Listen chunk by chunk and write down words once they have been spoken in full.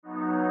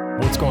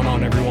What's going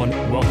on, everyone?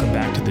 Welcome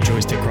back to the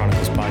Joystick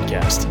Chronicles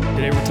podcast.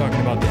 Today we're talking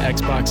about the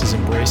Xbox's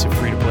embrace of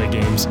free-to-play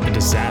games, a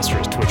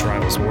disastrous Twitch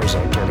Rivals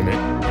Warzone tournament,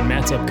 and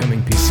Matt's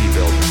upcoming PC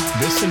build.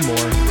 This and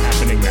more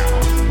happening now.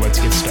 Let's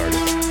get started.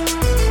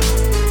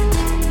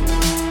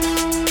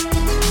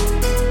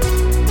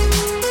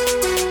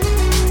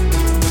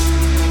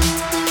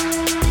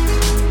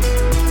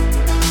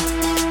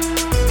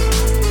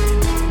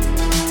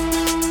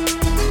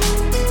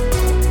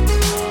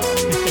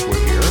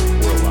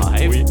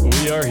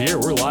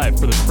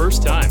 For the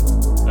first time.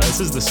 This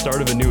is the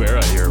start of a new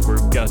era here.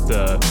 We've got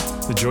the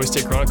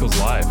Joystick Chronicles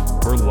live.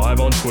 We're live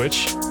on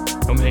Twitch.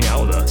 Come hang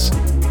out with us.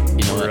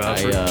 You know what?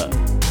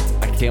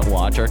 I can't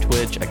watch our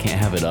Twitch. I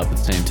can't have it up at the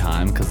same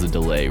time because the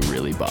delay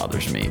really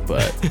bothers me.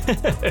 But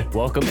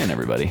welcome in,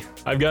 everybody.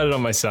 I've got it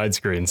on my side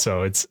screen,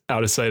 so it's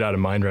out of sight, out of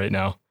mind right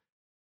now.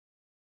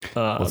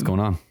 What's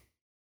going on?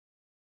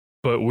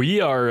 But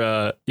we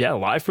are,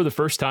 live for the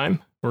first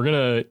time. We're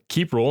going to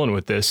keep rolling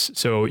with this.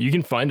 So you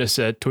can find us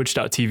at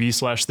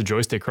twitch.tv/the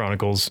Joystick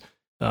Chronicles.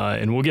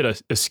 And we'll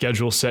get a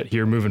schedule set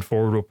here moving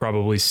forward. We'll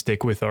probably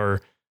stick with our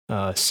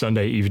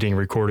Sunday evening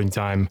recording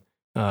time.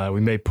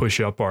 We may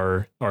push up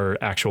our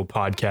actual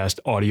podcast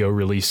audio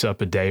release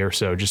up a day or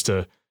so just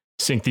to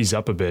sync these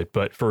up a bit.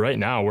 But for right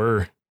now,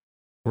 we're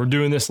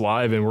doing this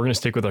live and we're going to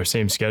stick with our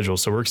same schedule.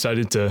 So we're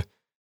excited to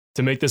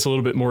make this a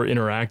little bit more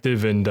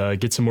interactive and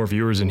get some more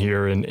viewers in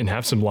here and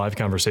have some live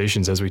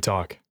conversations as we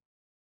talk.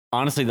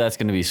 Honestly, that's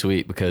going to be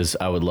sweet because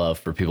I would love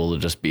for people to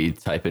just be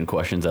typing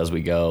questions as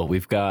we go.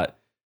 We've got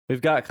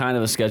kind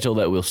of a schedule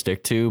that we'll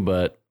stick to,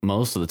 but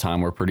most of the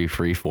time we're pretty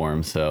free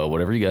form. So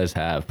whatever you guys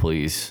have,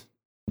 please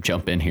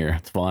jump in here.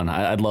 It's fun.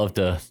 I'd love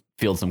to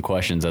field some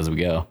questions as we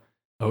go.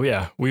 Oh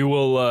yeah, we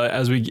will.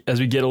 As we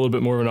get a little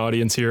bit more of an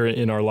audience here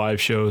in our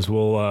live shows,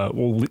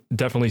 we'll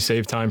definitely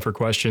save time for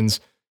questions,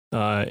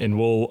 and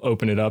we'll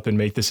open it up and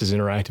make this as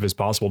interactive as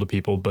possible to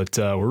people. But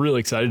we're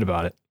really excited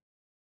about it.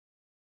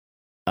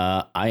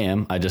 I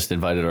am. I just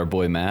invited our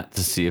boy Matt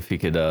to see if he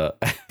could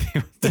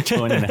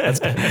join and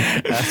ask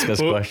us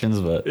questions.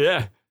 But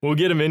yeah, we'll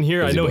get him in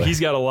here. I know he's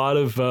got a lot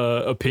of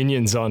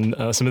opinions on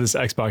some of this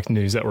Xbox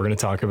news that we're going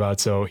to talk about,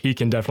 so he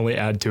can definitely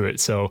add to it.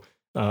 So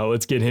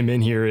let's get him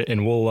in here,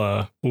 and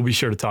we'll be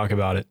sure to talk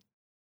about it.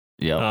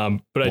 Yeah.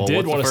 But I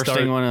did want to start.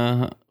 I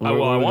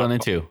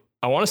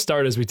want to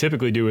start as we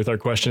typically do with our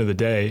question of the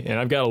day, and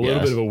I've got a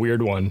little bit of a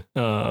weird one.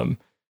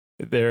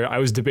 I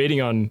was debating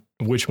on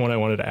which one I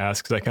wanted to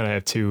ask because I kind of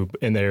have two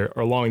and they're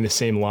along the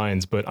same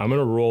lines, but I'm going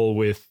to roll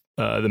with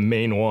the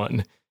main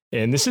one.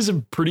 And this is a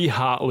pretty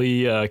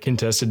hotly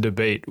contested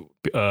debate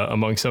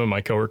among some of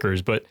my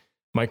coworkers. But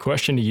my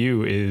question to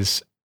you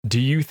is, do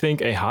you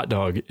think a hot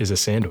dog is a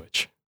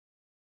sandwich?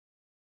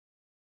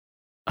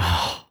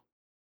 Oh.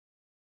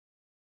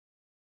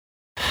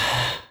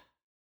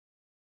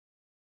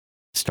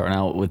 Starting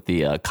out with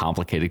the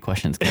complicated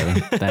questions,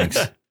 Kevin. Thanks.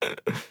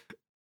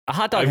 A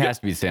hot dog has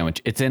to be a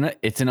sandwich. It's in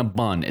a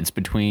bun. It's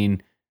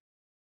between.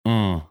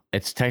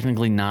 It's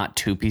technically not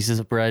two pieces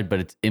of bread, but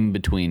it's in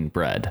between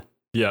bread.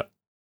 Yeah.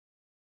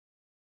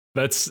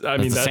 That's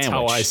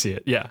how I see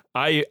it. Yeah.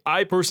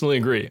 I personally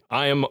agree.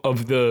 I am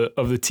of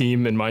the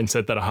team and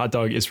mindset that a hot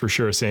dog is for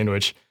sure a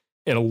sandwich,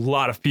 and a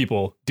lot of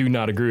people do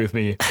not agree with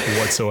me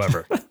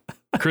whatsoever.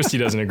 Christy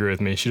doesn't agree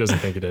with me. She doesn't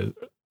think it is.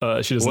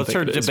 She doesn't. What's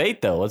her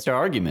debate though? What's her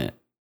argument?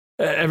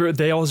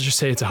 They always just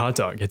say it's a hot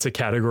dog. It's a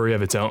category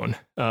of its own,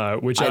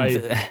 which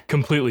I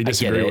completely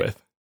disagree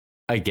with.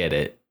 I get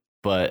it,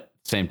 but at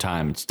the same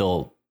time, it's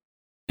still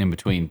in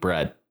between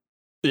bread.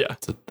 Yeah.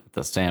 It's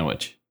a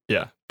sandwich.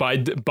 Yeah.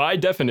 By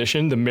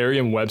definition, the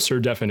Merriam-Webster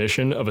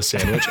definition of a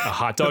sandwich, a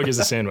hot dog is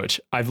a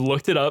sandwich. I've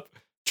looked it up.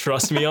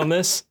 Trust me on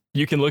this.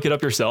 You can look it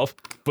up yourself,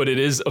 but it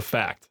is a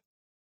fact.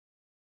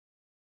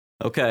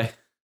 Okay.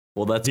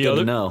 Well, that's good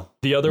to know.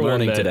 The other one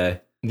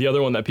today. The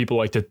other one that people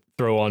like to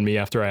throw on me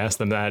after I ask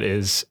them that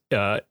is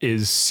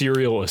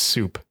cereal a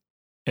soup?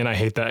 And I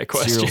hate that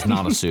question. Cereal's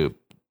not a soup.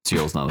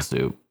 Cereal's not a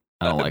soup.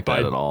 I don't like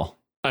that at all.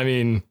 I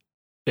mean,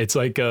 it's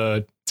like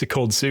it's a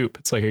cold soup.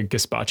 It's like a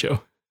gazpacho.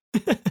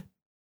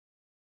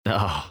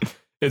 Oh.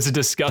 It's a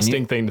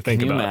disgusting thing to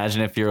think about. Can you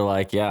imagine if you're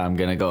like, yeah, I'm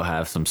going to go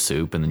have some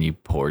soup and then you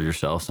pour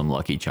yourself some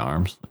Lucky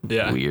Charms?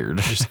 Yeah. Weird.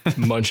 Just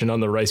munching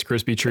on the Rice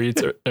Krispie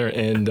treats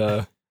and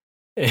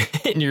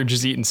you're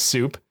just eating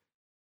soup.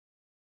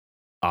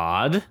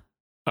 Odd.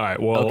 All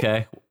right. Well,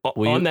 okay.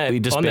 On that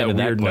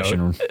weird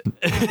note,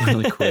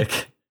 really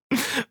quick.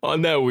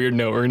 On that weird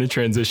note, we're going to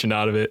transition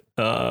out of it.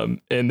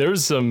 And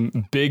there's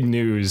some big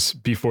news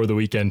before the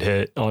weekend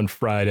hit on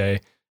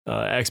Friday.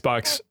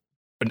 Xbox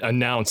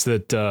announced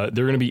that they're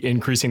going to be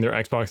increasing their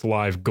Xbox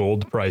Live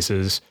Gold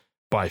prices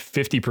by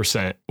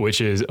 50%,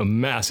 which is a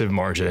massive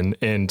margin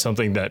and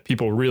something that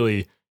people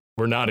really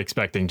were not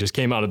expecting. Just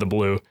came out of the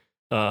blue.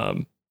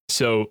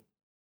 So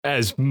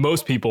as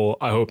most people,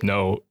 I hope,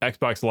 know,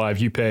 Xbox Live,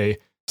 you pay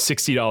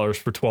 $60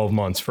 for 12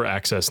 months for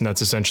access. And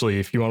that's essentially,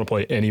 if you want to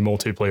play any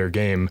multiplayer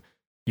game,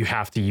 you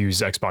have to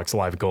use Xbox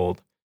Live Gold.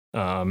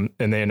 And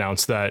they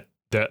announced that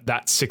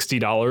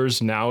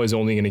 $60 now is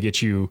only going to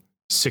get you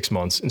 6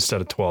 months instead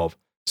of 12.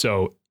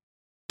 So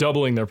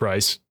doubling their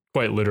price,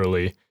 quite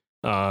literally.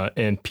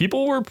 And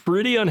people were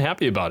pretty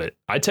unhappy about it.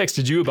 I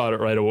texted you about it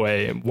right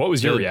away. What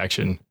was your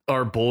reaction?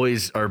 Our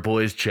boys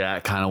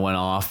chat kind of went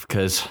off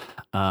because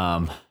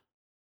that's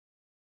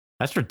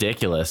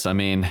ridiculous. I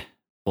mean,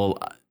 well,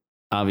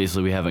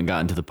 obviously we haven't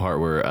gotten to the part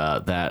where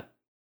that,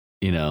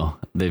 you know,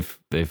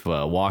 they've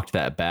walked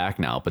that back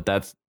now, but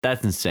that's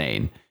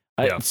insane.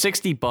 Yeah.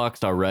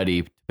 $60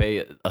 already to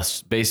pay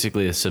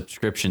basically a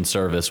subscription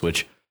service,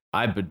 which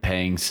I've been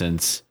paying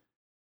since,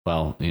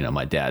 well, you know,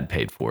 my dad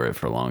paid for it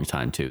for a long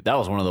time too. That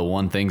was one of the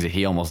one things that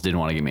he almost didn't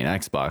want to give me an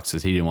Xbox,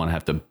 because he didn't want to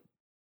have to,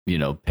 you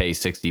know, pay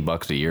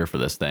 $60 a year for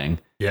this thing.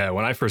 Yeah,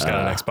 when I first got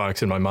an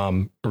Xbox and my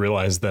mom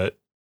realized that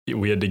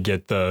we had to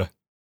get the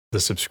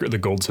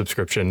gold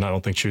subscription, I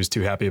don't think she was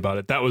too happy about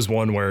it. That was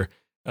one where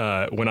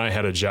when I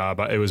had a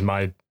job, it was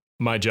my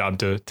job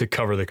to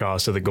cover the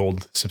cost of the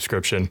gold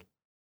subscription.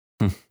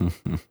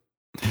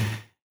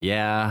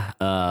 Yeah.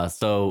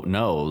 So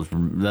no,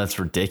 that's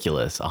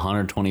ridiculous.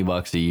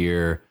 $120 a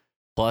year.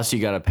 Plus you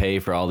got to pay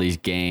for all these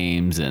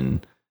games,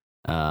 and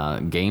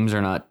games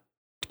aren't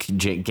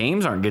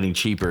getting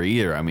cheaper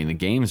either. I mean, the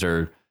games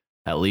are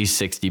at least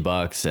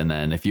 $60. And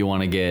then if you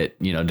want to get,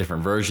 you know,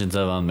 different versions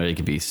of them, it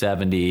could be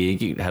 70,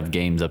 you could have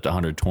games up to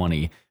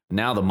 120.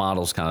 Now the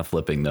model's kind of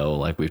flipping though,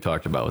 like we've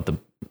talked about with the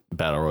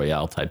battle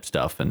royale type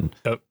stuff and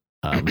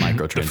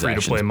microtransactions. The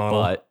free-to-play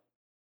model. But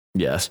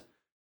yes,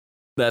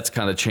 that's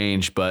kind of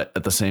changed. But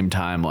at the same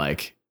time,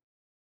 like,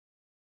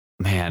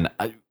 man,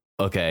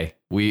 okay,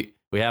 we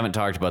haven't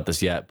talked about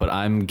this yet, but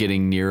I'm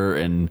getting nearer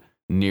and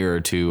nearer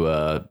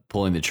to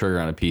pulling the trigger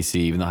on a PC,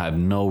 even though I have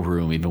no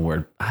room,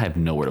 I have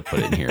nowhere to put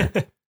it in here.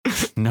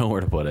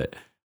 Nowhere to put it.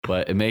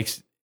 But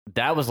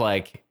that was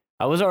like,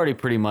 I was already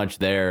pretty much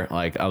there.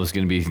 Like, I was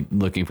going to be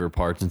looking for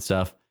parts and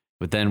stuff.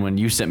 But then when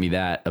you sent me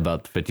that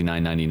about the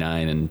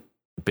 $59.99 and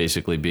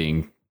basically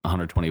being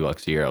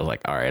 $120 a year, I was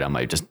like, all right, I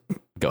might just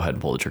go ahead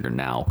and pull the trigger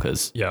now,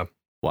 because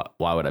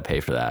why would I pay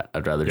for that?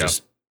 I'd rather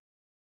just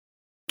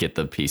get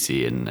the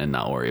PC and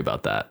not worry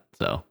about that.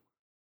 So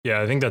yeah,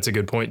 I think that's a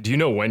good point. Do you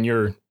know when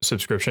your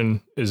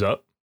subscription is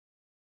up?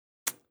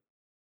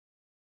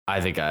 I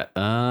think it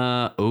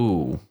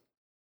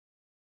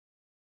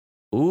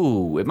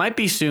might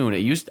be soon.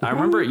 I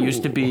remember it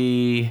used to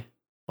be,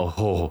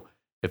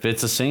 if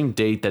it's the same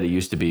date that it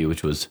used to be,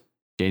 which was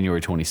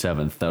January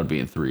 27th, that would be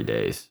in 3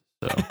 days.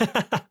 So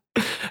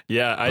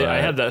yeah, I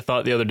had that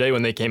thought the other day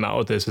when they came out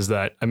with this, is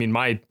that, I mean,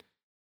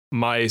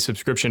 my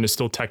subscription is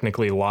still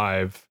technically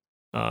live,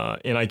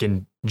 and I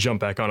can jump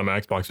back onto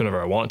my Xbox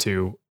whenever I want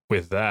to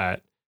with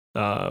that.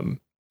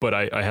 But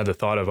I had the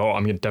thought of,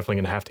 I'm definitely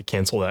going to have to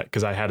cancel that,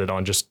 because I had it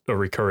on just a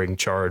recurring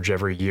charge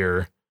every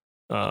year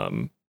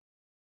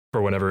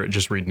for whenever it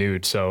just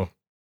renewed. So I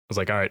was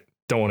like, all right,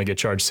 don't want to get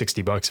charged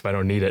 $60 if I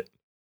don't need it.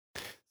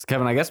 So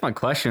Kevin, I guess my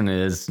question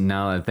is,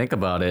 now that I think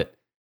about it,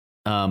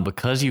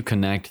 because you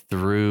connect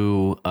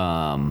through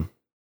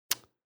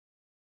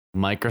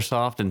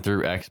Microsoft and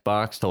through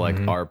Xbox to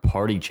like our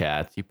party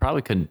chats, you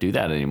probably couldn't do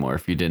that anymore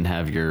if you didn't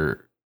have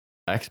your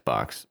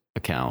Xbox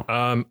account.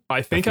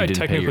 I think I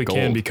technically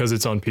can, because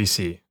it's on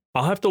PC.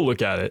 I'll have to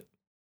look at it.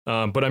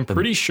 But I'm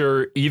pretty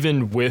sure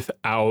even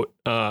without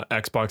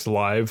Xbox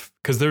Live,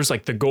 because there's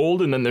like the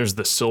gold and then there's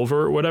the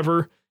silver or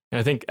whatever. And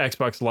I think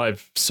Xbox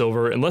Live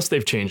Silver, unless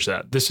they've changed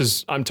that.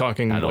 I'm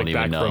talking like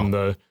back from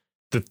the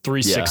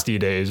 360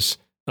 days.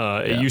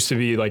 It used to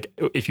be like,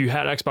 if you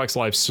had Xbox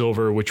Live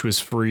Silver, which was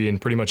free and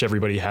pretty much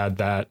everybody had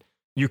that,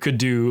 you could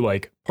do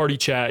like party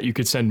chat, you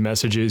could send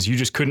messages, you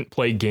just couldn't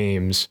play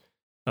games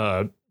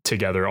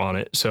together on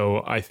it.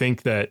 So I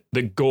think that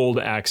the gold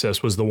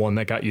access was the one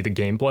that got you the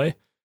gameplay.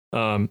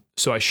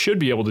 So I should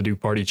be able to do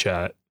party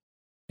chat,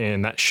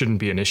 and that shouldn't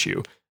be an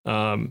issue.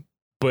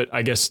 But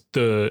I guess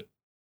the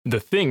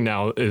thing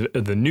now,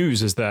 the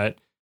news is that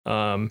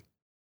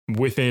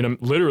within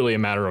literally a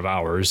matter of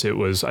hours,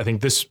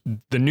 the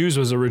news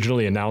was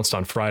originally announced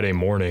on Friday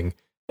morning,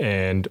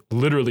 and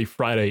literally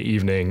Friday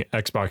evening,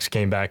 Xbox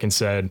came back and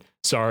said,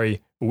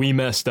 sorry, we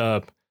messed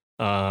up.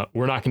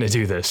 We're not going to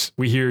do this.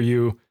 We hear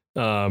you.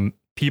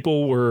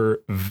 People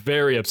were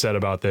very upset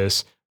about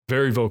this,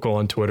 very vocal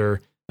on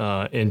Twitter.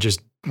 And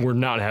just, we're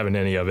not having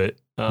any of it.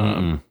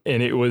 And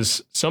it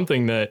was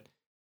something that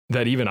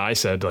even I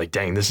said, like,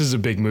 dang, this is a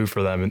big move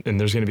for them. And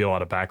there's going to be a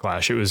lot of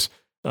backlash. It was,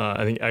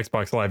 I think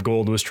Xbox Live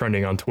Gold was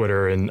trending on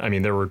Twitter. And I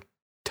mean, there were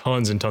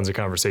tons and tons of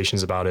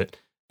conversations about it.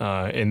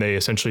 And they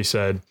essentially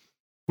said,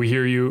 we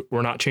hear you.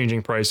 We're not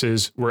changing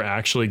prices. We're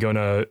actually going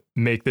to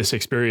make this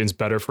experience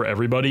better for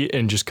everybody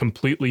and just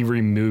completely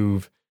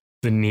remove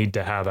the need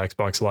to have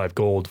Xbox Live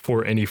Gold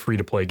for any free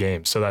to play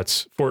games. So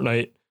that's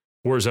Fortnite,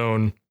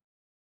 Warzone,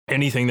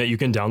 anything that you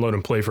can download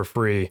and play for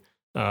free,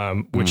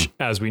 which,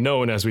 as we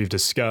know and as we've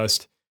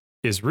discussed,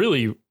 is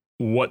really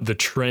what the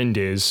trend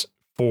is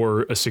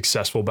for a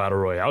successful battle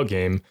royale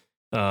game.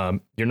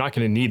 You're not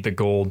going to need the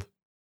gold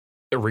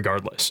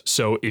regardless.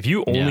 So if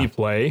you only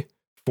play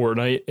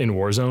Fortnite and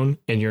Warzone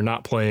and you're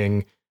not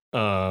playing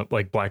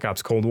like Black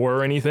Ops Cold War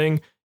or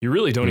anything, you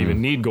really don't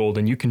even need gold,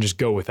 and you can just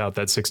go without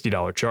that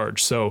 $60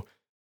 charge. So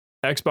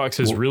Xbox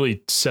has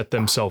really set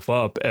themselves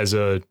up as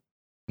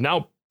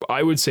now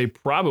I would say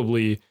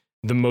probably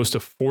the most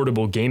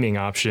affordable gaming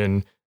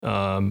option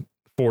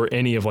for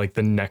any of like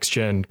the next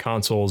gen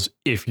consoles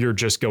if you're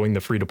just going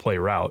the free to play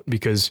route,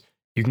 because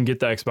you can get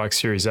the Xbox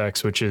Series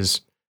X, which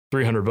is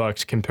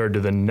 $300 compared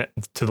to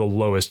the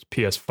lowest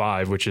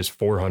PS5, which is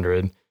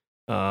 $400,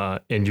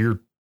 and you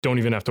don't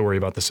even have to worry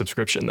about the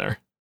subscription there.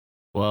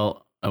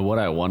 Well, what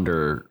I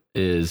wonder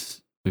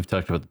is, we've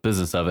talked about the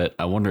business of it.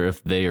 I wonder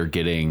if they are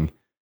getting,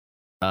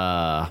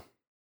 Microsoft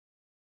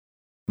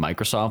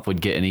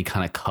would get any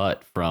kind of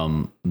cut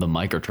from the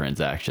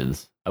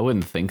microtransactions. I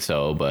wouldn't think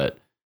so, but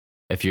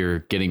if you're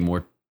getting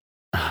more,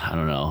 I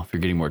don't know, if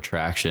you're getting more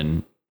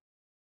traction,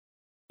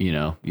 you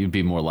know, you'd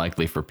be more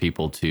likely for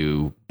people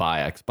to buy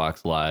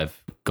Xbox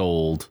Live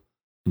Gold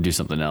and do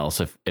something else.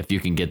 If you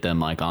can get them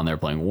like on there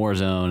playing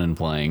Warzone and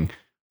playing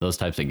those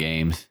types of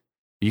games,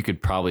 you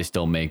could probably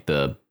still make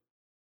the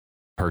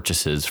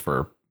purchases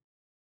for,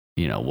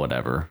 you know,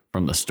 whatever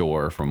from the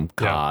store, from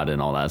COD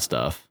and all that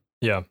stuff.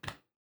 Yeah.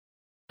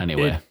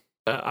 Anyway,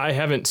 I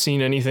haven't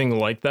seen anything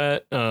like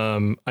that.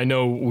 I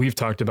know we've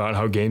talked about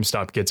how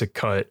GameStop gets a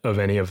cut of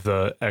any of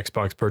the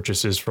Xbox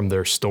purchases from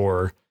their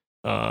store.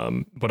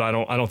 But I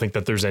don't think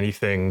that there's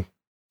anything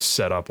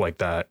set up like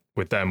that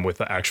with them, with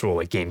the actual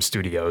like game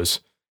studios.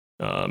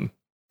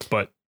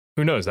 But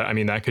who knows? I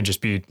mean, that could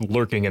just be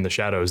lurking in the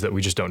shadows that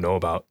we just don't know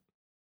about.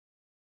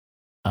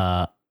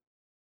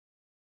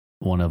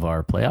 One of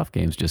our playoff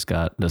games just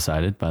got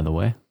decided, by the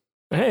way.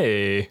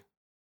 Hey,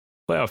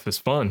 playoff is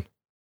fun.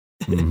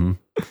 Mm-hmm.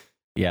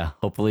 Yeah,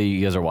 hopefully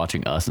you guys are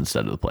watching us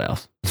instead of the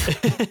playoffs.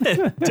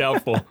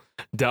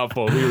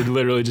 Doubtful. We were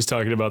literally just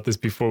talking about this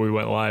before we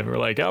went live. We're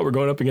like, oh, we're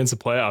going up against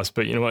the playoffs,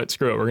 but you know what?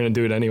 Screw it. We're going to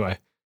do it anyway.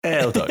 Hey,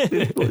 we'll talk.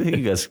 You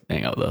guys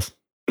hang out with us.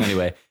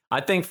 Anyway,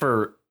 I think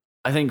for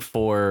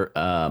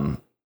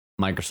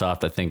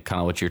Microsoft, I think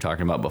kind of what you're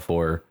talking about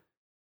before,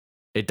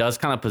 it does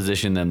kind of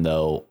position them,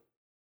 though.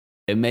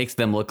 It makes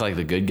them look like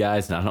the good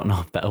guys. And I don't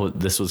know if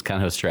this was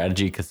kind of a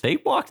strategy, because they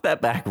walked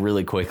that back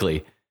really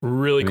quickly.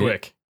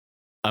 Quick.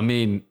 I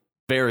mean,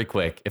 very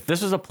quick. If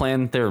this was a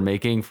plan that they were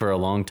making for a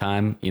long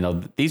time, you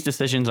know, these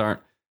decisions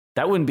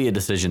that wouldn't be a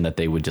decision that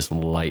they would just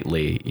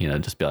lightly, you know,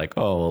 just be like,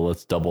 oh, well,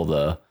 let's double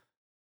the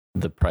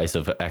price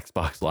of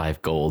Xbox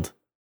Live Gold.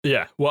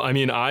 Yeah. Well, I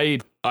mean, I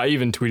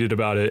even tweeted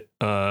about it.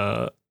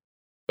 I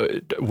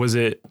think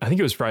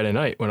it was Friday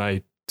night when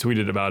I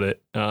tweeted about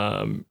it.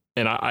 And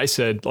I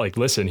said, like,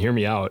 listen, hear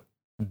me out.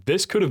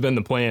 This could have been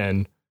the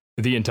plan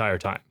the entire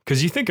time.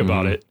 Because you think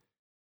about it,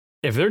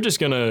 if they're just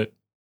going to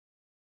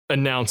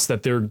announce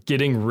that they're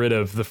getting rid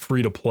of the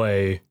free to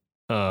play,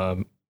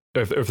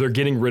 if they're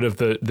getting rid of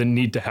the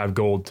need to have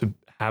gold to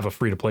have a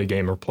free to play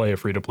game or play a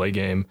free to play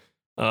game,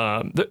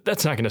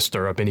 that's not going to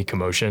stir up any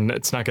commotion.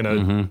 It's not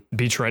going to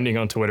be trending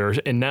on Twitter.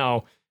 And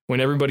now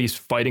when everybody's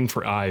fighting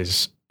for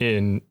eyes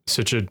in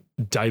such a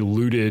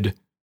diluted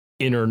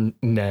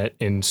internet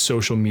and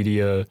social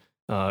media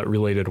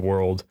related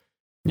world,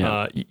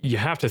 you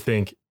have to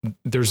think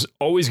there's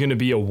always going to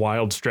be a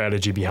wild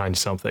strategy behind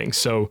something.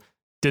 So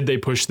did they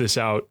push this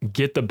out,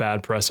 get the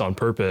bad press on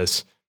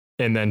purpose,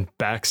 and then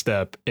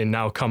backstep and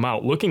now come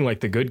out looking like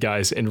the good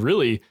guys and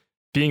really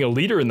being a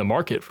leader in the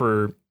market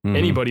for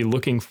anybody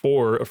looking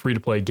for a free to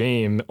play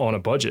game on a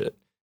budget?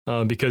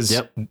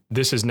 Because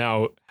this has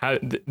now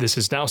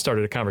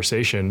started a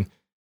conversation,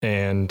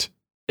 and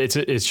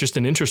it's just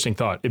an interesting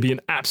thought. It'd be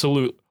an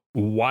absolute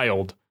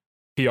wild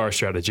PR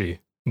strategy,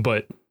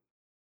 but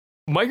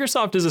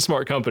Microsoft is a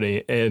smart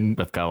company, and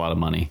they've got a lot of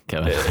money,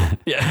 Kevin.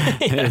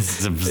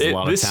 There's a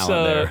lot of talent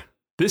there.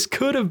 This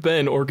could have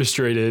been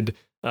orchestrated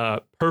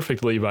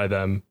perfectly by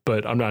them,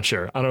 but I'm not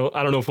sure. I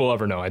don't know if we'll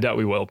ever know. I doubt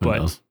we will.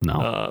 But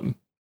no,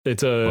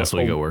 it's unless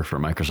we go work for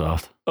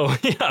Microsoft. Oh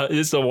yeah,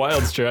 it's a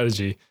wild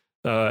strategy,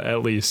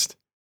 at least.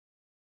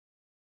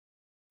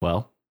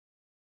 Well,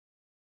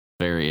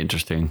 very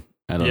interesting.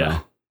 I don't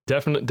know.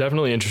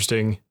 Definitely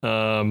interesting.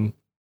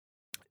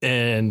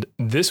 And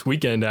this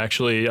weekend,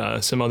 actually,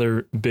 some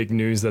other big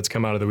news that's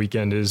come out of the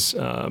weekend is,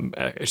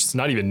 it's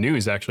not even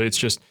news, actually. It's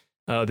just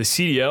the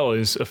CDL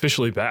is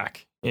officially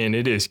back, and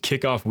it is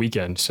kickoff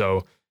weekend.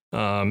 So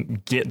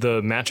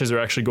the matches are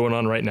actually going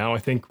on right now. I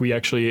think we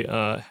actually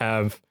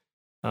have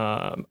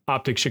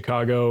Optic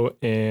Chicago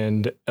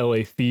and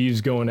LA Thieves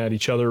going at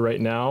each other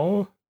right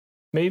now,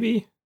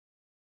 maybe?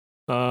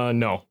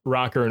 No,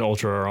 Rocker and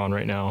Ultra are on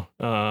right now.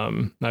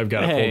 I've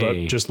got it pulled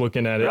up just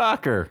looking at it.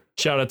 Rocker.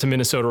 Shout out to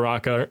Minnesota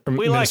Rocker.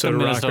 We like the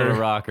Minnesota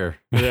Rocker.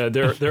 Yeah,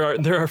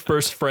 they're our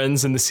first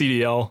friends in the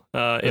CDL,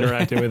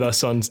 interacting with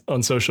us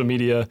on social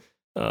media.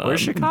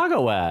 Where's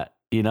Chicago at?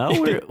 You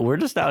know, we're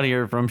just out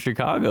here from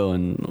Chicago,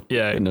 and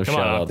no shout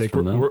out Optic.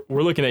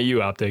 We're looking at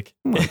you, Optic.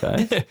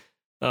 Okay.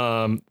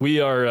 We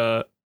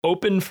are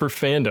open for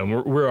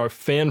fandom. We're our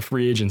fan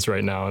free agents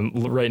right now,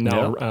 and right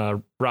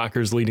now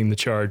Rocker's leading the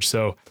charge.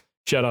 So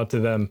shout out to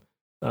them.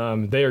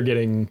 They are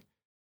getting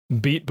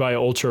beat by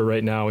Ultra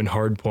right now in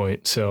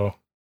Hardpoint, so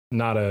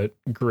not a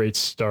great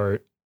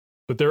start.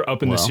 But they're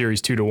up in the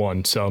series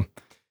 2-1. So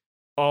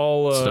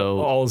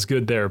all is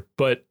good there.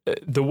 But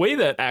the way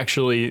that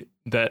actually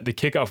that the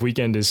kickoff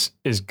weekend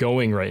is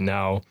going right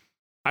now,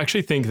 I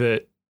actually think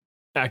that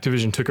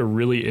Activision took a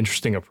really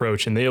interesting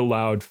approach, and they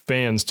allowed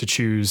fans to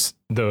choose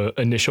the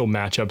initial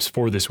matchups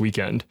for this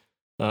weekend.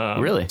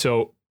 Really?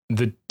 So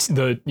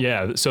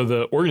so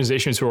the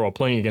organizations who are all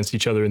playing against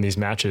each other in these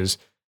matches,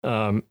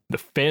 the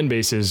fan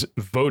bases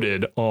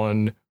voted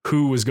on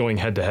who was going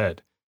head to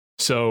head.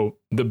 So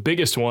the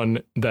biggest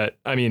one that,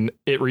 I mean,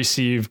 it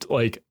received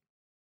like,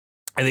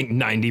 I think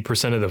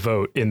 90% of the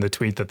vote in the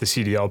tweet that the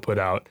CDL put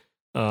out,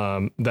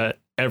 that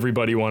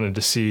everybody wanted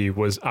to see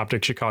was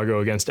Optic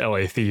Chicago against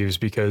LA Thieves,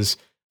 because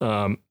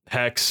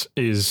Hex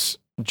is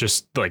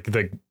just like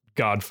the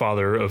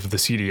godfather of the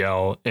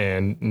CDL,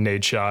 and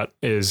Nadeshot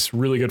is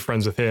really good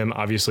friends with him.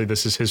 Obviously,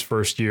 this is his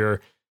first year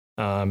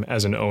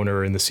as an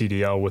owner in the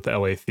CDL with the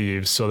LA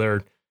Thieves. So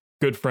they're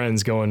good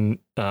friends going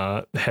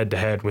head to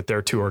head with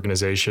their two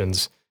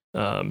organizations.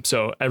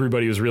 So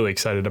everybody was really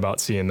excited about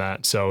seeing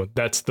that. So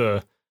that's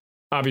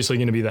obviously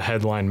going to be the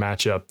headline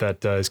matchup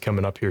that is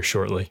coming up here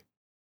shortly.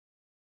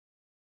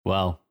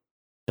 Well,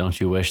 don't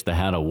you wish they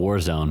had a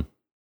Warzone?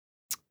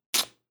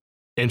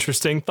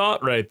 Interesting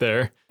thought right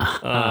there.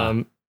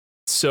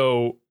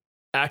 So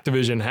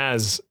Activision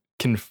has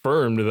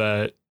confirmed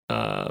that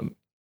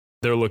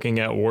they're looking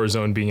at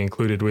Warzone being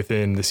included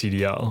within the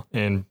CDL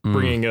and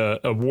bringing a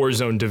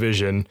Warzone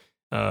division,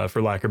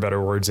 for lack of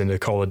better words, into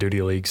Call of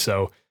Duty League.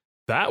 So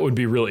that would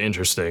be really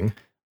interesting.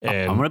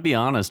 And I'm going to be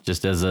honest,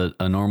 just as a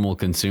normal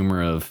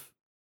consumer of,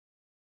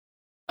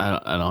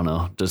 I don't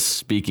know, just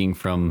speaking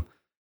from,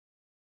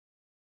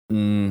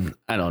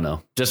 I don't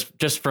know,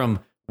 just from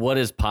what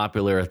is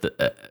popular at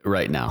the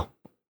right now.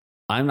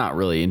 I'm not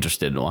really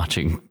interested in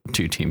watching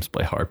two teams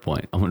play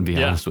Hardpoint. I'm going to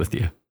be honest with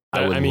you.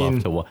 I would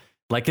love to watch.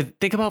 Like,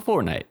 think about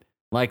Fortnite.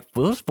 Like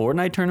those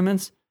Fortnite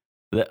tournaments.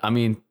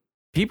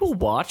 People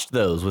watched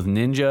those with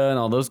Ninja and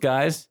all those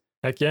guys.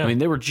 Heck yeah. I mean,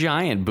 they were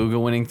giant.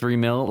 Bugha winning 3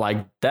 mil.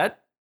 Like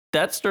that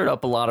stirred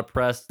up a lot of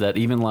press. That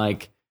even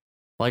like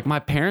my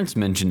parents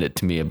mentioned it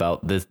to me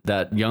about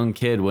that young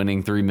kid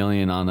winning 3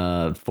 million on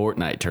a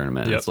Fortnite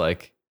tournament. Yep. It's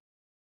like,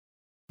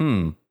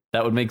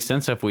 that would make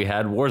sense if we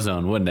had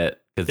Warzone, wouldn't it?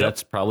 Because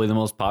that's probably the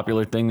most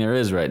popular thing there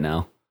is right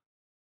now.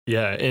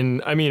 Yeah,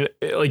 and I mean,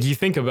 like you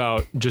think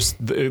about just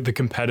the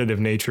competitive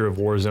nature of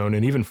Warzone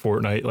and even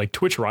Fortnite, like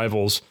Twitch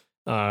Rivals,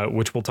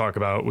 which we'll talk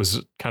about,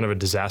 was kind of a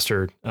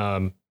disaster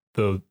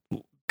the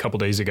couple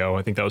days ago.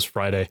 I think that was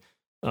Friday.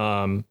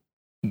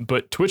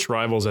 But Twitch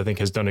Rivals, I think,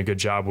 has done a good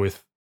job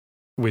with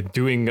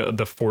doing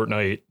the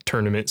Fortnite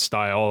tournament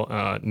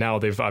style. Now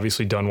they've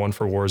obviously done one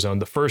for Warzone.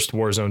 The first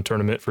Warzone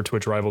tournament for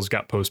Twitch Rivals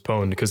got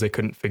postponed because they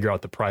couldn't figure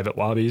out the private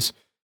lobbies.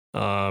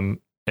 And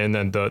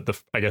then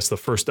I guess the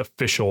first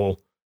official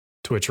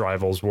Twitch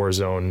Rivals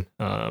Warzone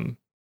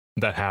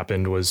that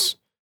happened was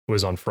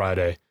on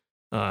Friday,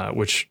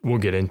 which we'll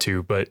get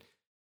into. But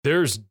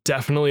there's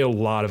definitely a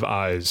lot of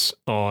eyes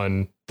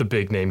on the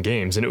big name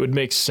games, and it would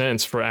make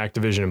sense for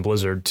Activision and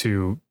Blizzard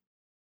to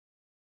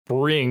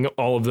bring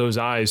all of those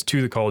eyes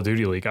to the Call of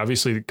Duty League.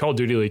 Obviously, the Call of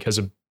Duty League has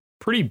a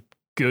pretty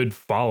good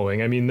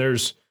following. I mean,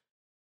 there's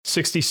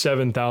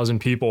 67,000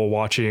 people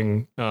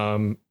watching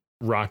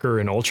Rocker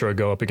and Ultra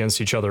go up against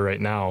each other right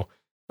now.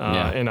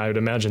 And I would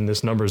imagine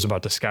this number is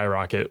about to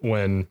skyrocket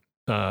when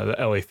the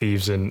LA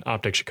Thieves and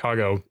Optic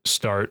Chicago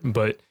start.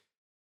 But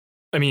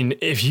I mean,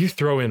 if you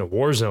throw in a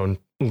Warzone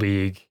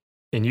league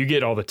and you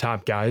get all the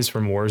top guys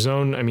from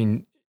Warzone, I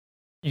mean,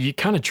 you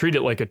kind of treat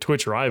it like a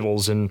Twitch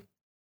Rivals, and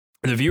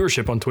the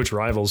viewership on Twitch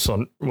Rivals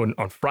on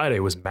Friday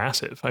was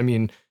massive. I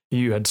mean,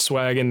 you had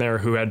Swag in there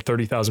who had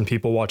 30,000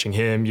 people watching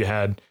him. You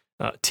had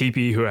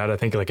TP who had, I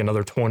think, like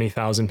another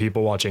 20,000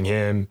 people watching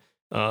him.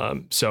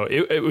 So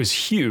it was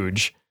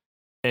huge,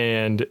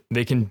 and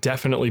they can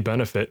definitely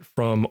benefit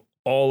from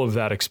all of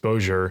that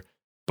exposure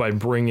by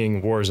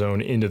bringing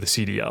Warzone into the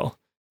CDL.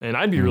 And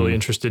I'd be really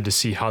interested to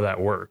see how that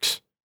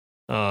works.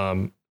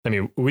 I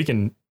mean, we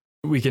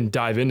can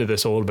dive into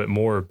this a little bit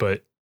more,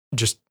 but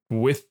just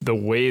with the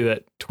way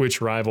that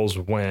Twitch Rivals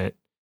went,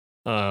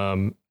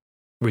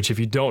 which if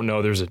you don't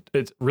know,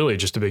 it's really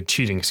just a big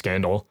cheating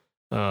scandal.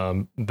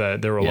 That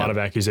there were a lot of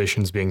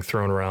accusations being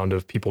thrown around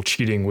of people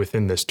cheating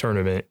within this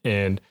tournament,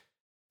 and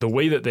the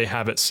way that they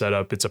have it set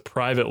up, it's a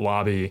private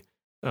lobby.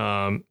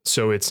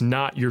 So it's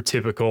not your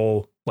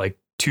typical like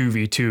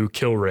 2v2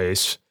 kill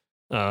race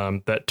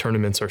that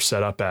tournaments are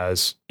set up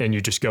as, and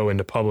you just go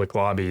into public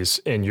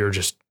lobbies and you're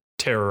just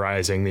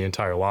terrorizing the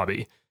entire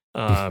lobby.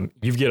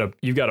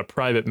 You've got a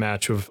private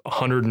match of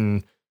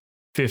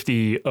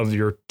 150 of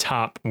your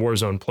top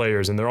Warzone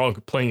players, and they're all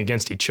playing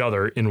against each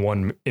other in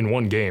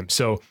one game.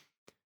 So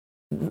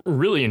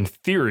really, in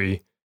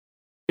theory,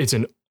 it's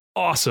an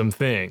awesome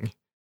thing,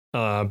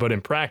 but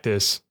in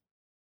practice,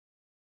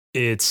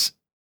 it's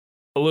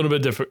a little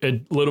bit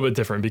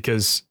different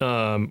because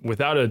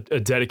without a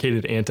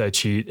dedicated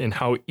anti-cheat, and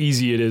how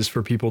easy it is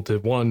for people to,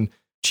 one,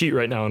 cheat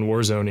right now in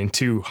Warzone, and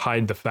two,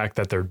 hide the fact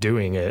that they're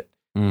doing it,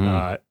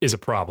 is a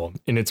problem,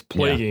 and it's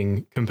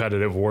plaguing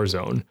competitive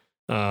Warzone,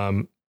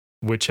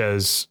 which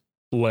has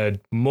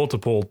led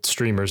multiple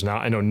streamers. Now,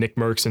 I know Nick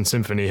Merckx and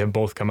Symphony have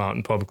both come out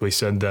and publicly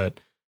said that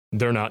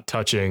they're not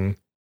touching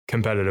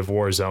competitive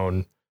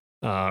Warzone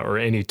or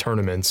any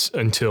tournaments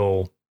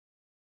until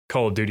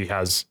Call of Duty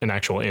has an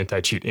actual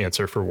anti-cheat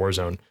answer for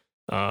Warzone.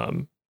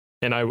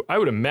 And I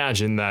would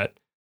imagine that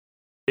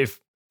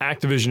if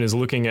Activision is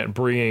looking at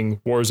bringing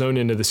Warzone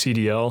into the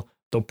CDL,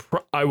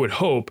 I would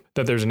hope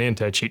that there's an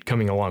anti-cheat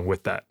coming along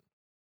with that.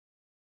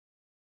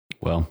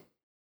 Well,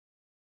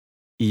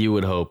 you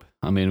would hope.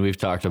 I mean, we've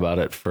talked about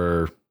it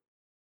for,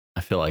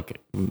 I feel like,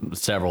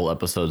 several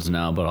episodes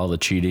now, but all the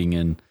cheating,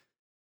 and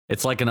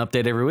it's like an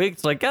update every week.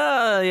 It's like,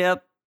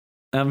 yep,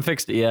 I haven't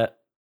fixed it yet.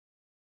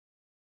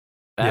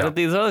 Added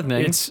these other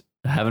things.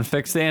 Haven't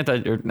fixed the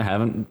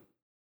haven't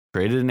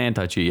created an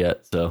anti-cheat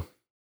yet. So,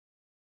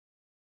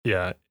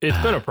 yeah, it's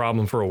been a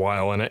problem for a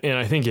while, and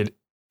I think it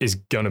is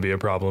going to be a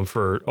problem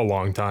for a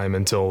long time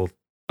until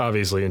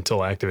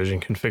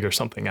Activision can figure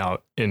something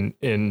out and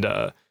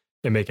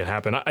make it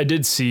happen. I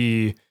did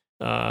see,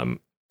 I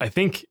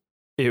think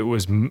it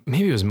was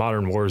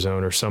Modern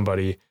Warzone or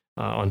somebody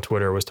on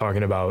Twitter was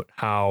talking about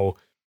how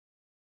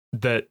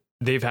that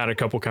they've had a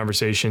couple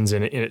conversations,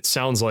 and it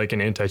sounds like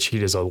an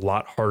anti-cheat is a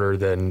lot harder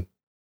than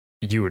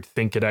you would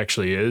think it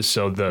actually is.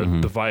 So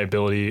the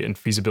viability and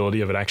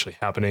feasibility of it actually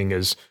happening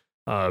is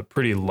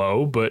pretty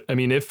low. But I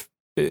mean, if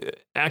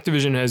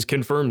Activision has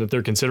confirmed that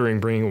they're considering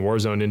bringing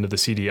Warzone into the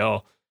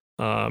CDL,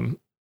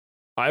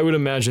 I would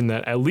imagine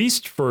that at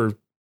least for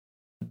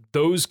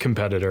those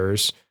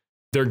competitors,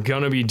 they're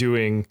going to be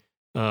doing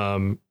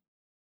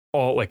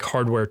all like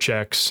hardware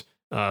checks,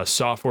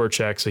 software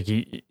checks. Like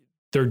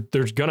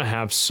there's going to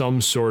have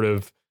some sort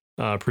of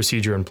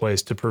procedure in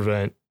place to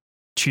prevent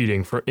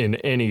cheating in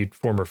any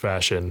form or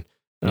fashion.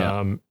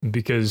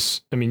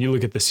 Because I mean, you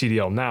look at the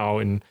CDL now,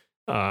 and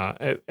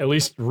at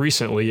least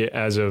recently,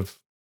 as of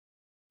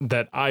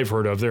that I've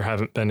heard of, there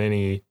haven't been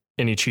any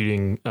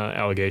cheating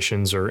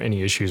allegations or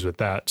any issues with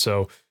that.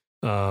 So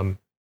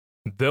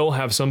they'll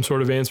have some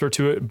sort of answer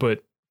to it.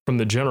 But from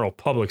the general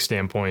public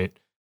standpoint,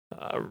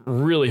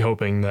 really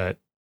hoping that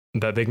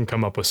they can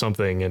come up with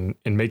something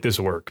and make this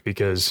work,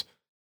 because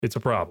it's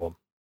a problem.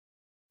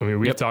 I mean,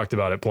 we've talked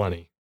about it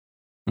plenty.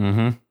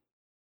 Mm-hmm.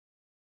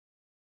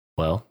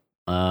 Well,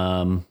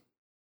 what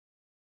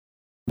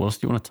else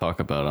do you want to talk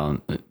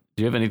about do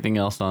you have anything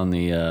else on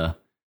the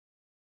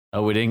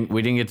we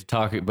didn't get to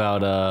talk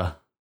about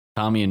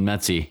Tommy and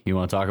Metzi. You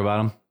want to talk about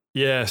them?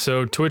 Yeah,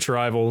 so Twitch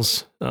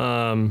rivals.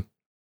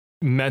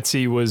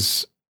 Metzi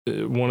was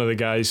one of the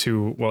guys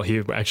who, well,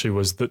 he actually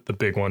was the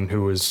big one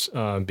who was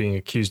being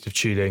accused of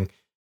cheating.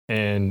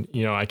 And,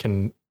 you know, I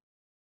can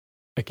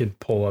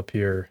pull up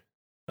here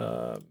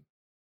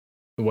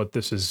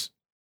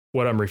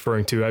what I'm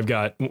referring to. I've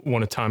got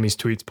one of Tommy's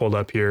tweets pulled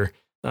up here.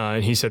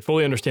 And he said,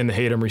 fully understand the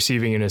hate I'm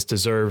receiving and it's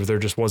deserved. There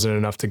just wasn't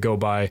enough to go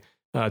by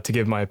to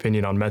give my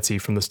opinion on Metzi.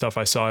 From the stuff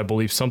I saw, I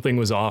believe something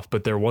was off,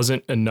 but there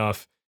wasn't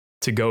enough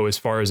to go as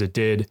far as it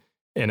did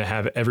and to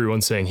have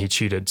everyone saying he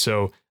cheated.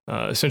 So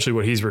essentially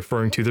what he's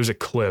referring to, there's a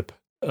clip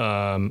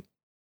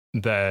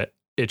that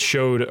it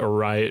showed a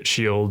riot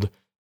shield,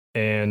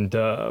 and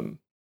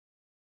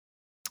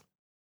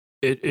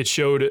it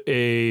showed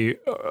a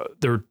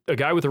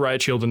guy with a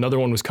riot shield. Another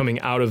one was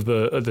coming out of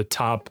the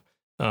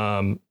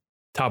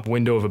top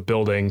window of a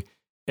building.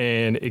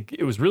 And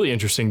it was really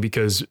interesting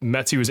because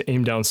Metzi was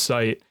aimed down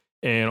sight,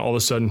 and all of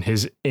a sudden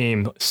his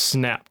aim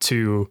snapped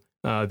to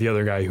the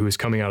other guy who was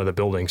coming out of the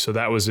building. So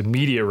that was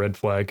immediate red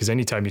flag, because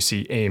anytime you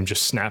see aim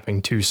just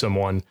snapping to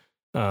someone,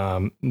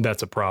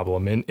 that's a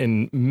problem.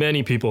 And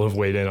many people have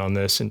weighed in on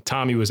this, and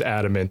Tommy was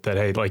adamant that,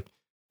 hey, like,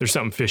 there's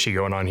something fishy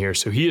going on here.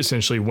 So he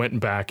essentially went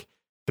back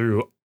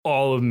through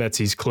all of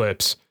Metzi's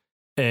clips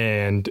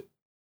and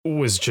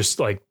was just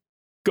like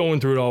going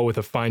through it all with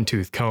a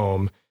fine-tooth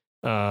comb.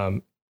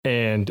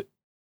 And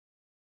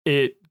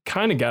it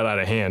kind of got out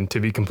of hand, to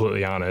be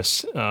completely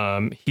honest.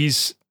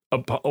 He's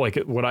like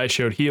what I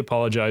showed, he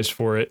apologized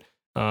for it,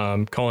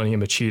 calling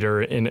him a cheater.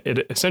 And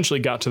it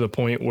essentially got to the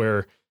point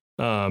where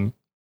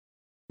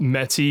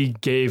Metzi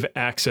gave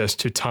access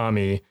to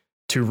Tommy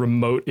to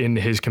remote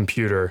into his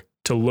computer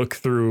to look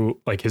through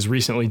like his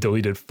recently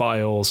deleted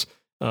files.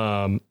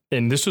 And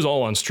this was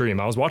all on stream.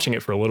 I was watching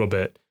it for a little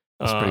bit.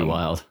 It's pretty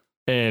wild.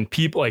 And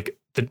people like,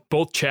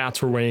 both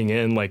chats were weighing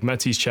in. Like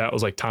Metzi's chat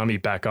was like, Tommy,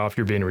 back off,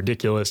 you're being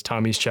ridiculous.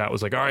 Tommy's chat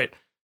was like, all right.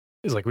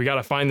 He's like, we got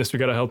to find this. We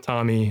got to help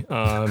Tommy.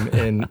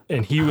 And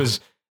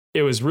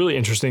it was really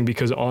interesting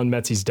because on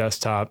Metzi's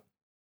desktop,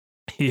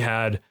 he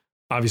had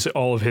obviously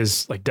all of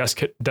his like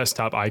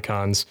desktop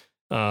icons.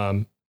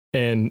 And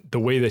the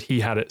way that he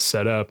had it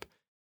set up,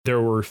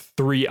 there were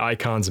 3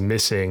 icons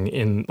missing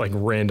in like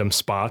random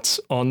spots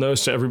on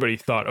those. So everybody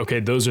thought, okay,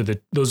 those are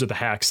the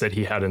hacks that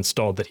he had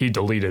installed that he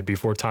deleted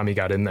before Tommy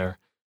got in there.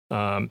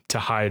 To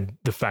hide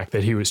the fact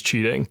that he was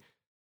cheating.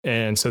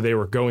 And so they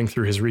were going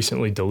through his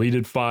recently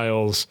deleted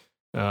files,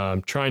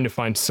 trying to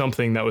find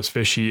something that was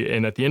fishy.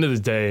 And at the end of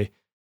the day,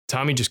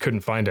 Tommy just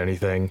couldn't find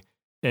anything.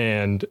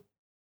 And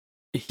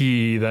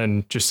he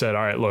then just said,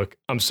 all right, look,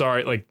 I'm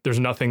sorry. Like, there's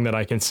nothing that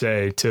I can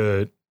say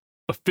to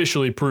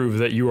officially prove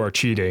that you are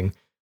cheating.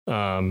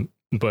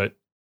 But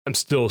I'm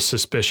still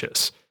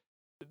suspicious.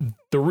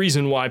 The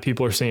reason why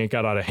people are saying it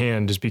got out of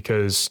hand is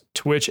because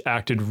Twitch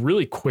acted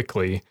really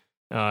quickly,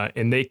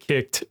 and they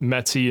kicked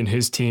Metzi and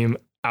his team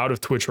out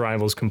of Twitch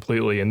Rivals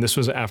completely. And this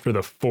was after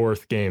the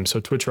 4th game. So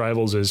Twitch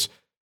Rivals is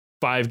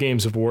 5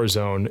 games of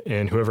Warzone,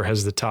 and whoever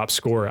has the top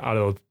score out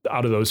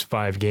of those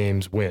 5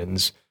 games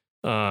wins.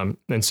 And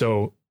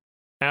so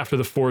after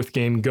the 4th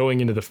game, going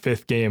into the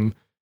 5th game,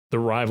 the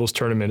Rivals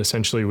tournament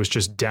essentially was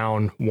just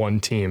down 1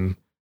 team.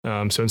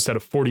 So instead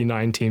of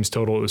 49 teams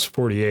total, it was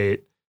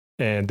 48,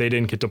 and they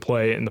didn't get to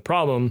play. And the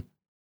problem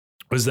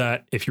was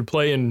that if you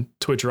play in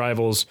Twitch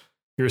Rivals,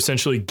 you're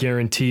essentially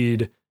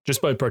guaranteed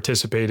just by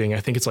participating. I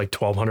think it's like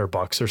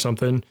 $1,200 or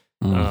something.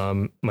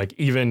 Like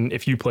even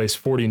if you place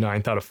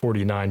 49th out of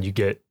 49, you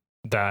get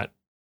that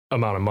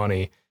amount of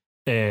money.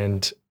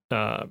 And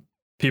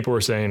people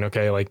were saying,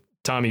 okay, like,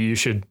 Tommy, you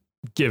should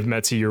give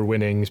Metzi your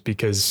winnings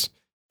because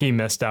he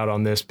messed out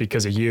on this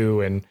because of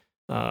you. And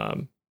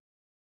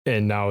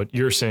now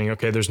you're saying,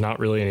 okay, there's not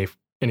really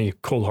any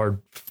cold hard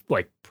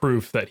like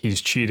proof that he's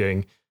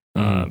cheating.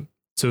 So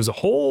it was a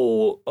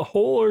whole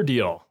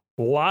ordeal.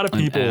 A lot of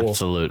people, an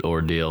absolute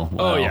ordeal.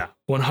 Wow. Oh yeah,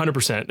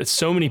 100%.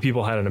 So many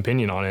people had an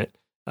opinion on it.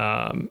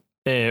 And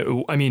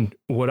I mean,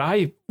 what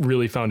I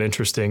really found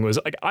interesting was,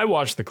 like, I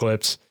watched the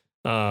clips,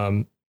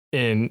 and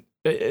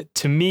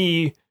to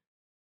me,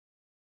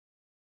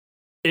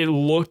 it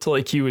looked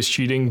like he was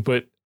cheating,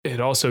 but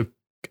it also,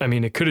 I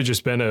mean, it could have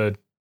just been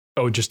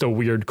just a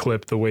weird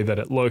clip the way that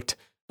it looked.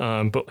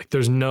 But like,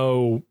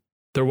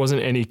 there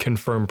wasn't any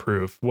confirmed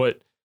proof.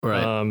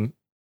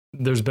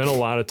 There's been a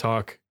lot of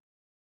talk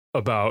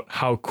about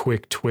how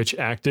quick Twitch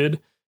acted,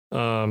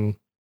 and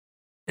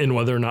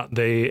whether or not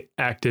they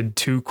acted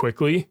too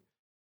quickly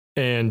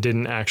and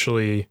didn't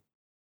actually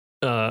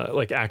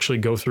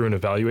go through and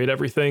evaluate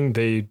everything.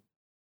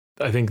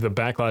 I think the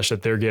backlash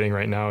that they're getting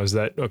right now is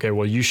that, okay,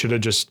 well, you should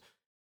have just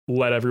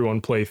let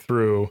everyone play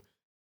through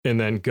and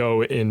then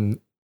go and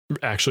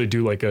actually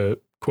do like a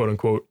quote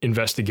unquote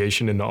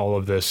investigation into all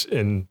of this,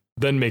 and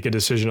then make a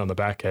decision on the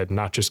back end,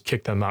 not just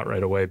kick them out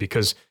right away,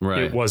 because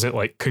it wasn't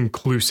like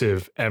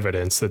conclusive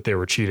evidence that they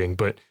were cheating.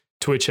 But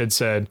Twitch had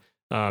said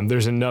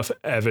there's enough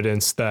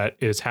evidence that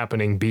it's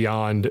happening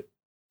beyond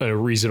a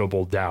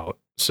reasonable doubt.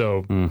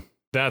 So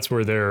that's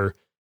where their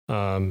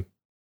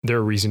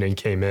reasoning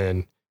came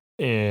in.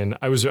 And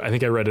I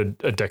think I read a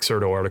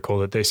Dexerto article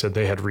that they said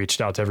they had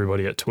reached out to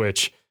everybody at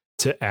Twitch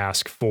to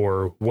ask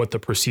for what the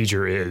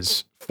procedure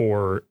is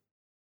for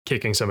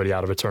kicking somebody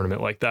out of a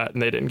tournament like that,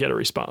 and they didn't get a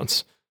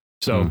response.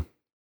 So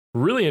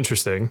really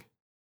interesting,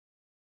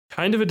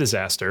 kind of a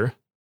disaster.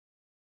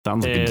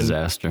 Sounds like a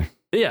disaster.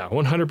 Yeah,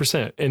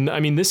 100%. And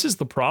I mean, this is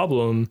the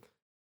problem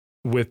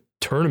with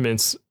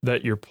tournaments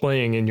that you're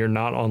playing and you're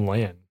not on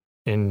LAN,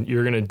 and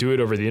you're going to do it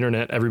over the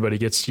internet. Everybody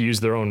gets to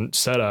use their own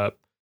setup.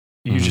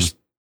 You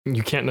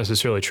can't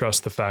necessarily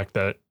trust the fact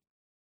that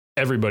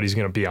everybody's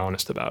going to be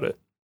honest about it.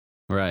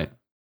 Right.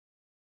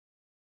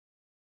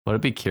 What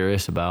I'd be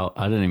curious about,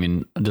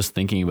 I'm just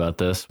thinking about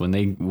this, when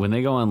they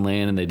go on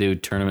LAN and they do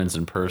tournaments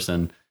in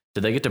person,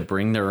 do they get to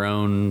bring their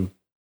own,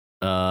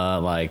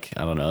 I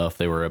don't know, if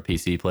they were a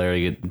PC player,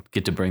 you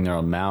get to bring their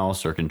own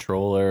mouse or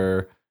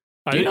controller?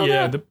 I'm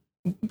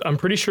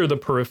pretty sure the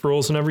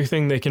peripherals and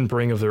everything they can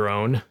bring of their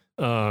own.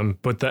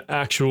 But the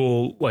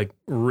actual like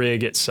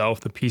rig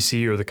itself, the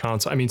PC or the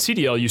console, I mean,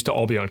 CDL used to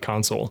all be on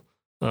console.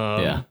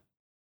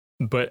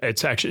 But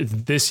it's actually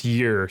this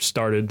year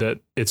started that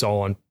it's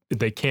all on.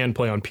 They can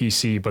play on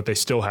PC, but they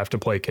still have to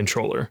play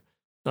controller.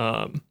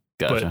 Gotcha.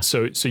 But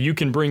so you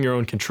can bring your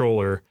own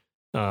controller,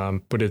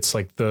 but it's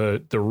like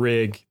the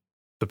rig,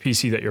 the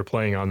PC that you're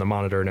playing on, the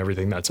monitor and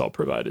everything, that's all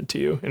provided to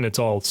you, and it's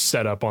all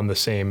set up on the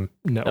same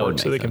network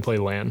so they can play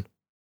LAN.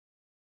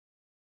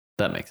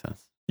 That makes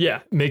sense. Yeah,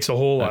 makes a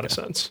whole lot of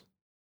sense.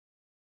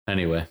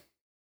 Anyway.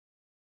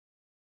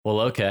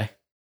 Well, okay.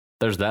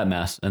 There's that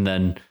mess. And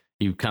then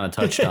you kind of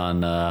touched on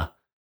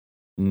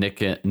Nick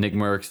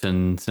Merckx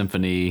and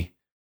Symphony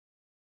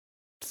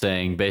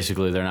saying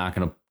basically they're not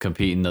going to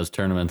compete in those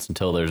tournaments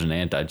until there's an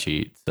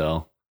anti-cheat.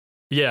 So,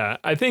 yeah,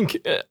 I think,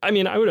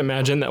 I would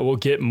imagine that we'll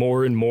get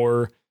more and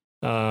more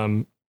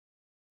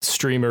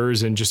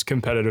streamers and just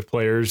competitive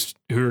players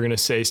who are going to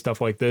say stuff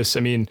like this.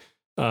 I think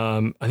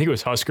it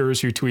was Huskers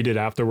who tweeted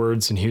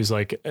afterwards, and he was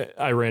like,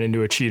 I ran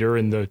into a cheater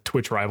in the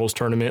Twitch Rivals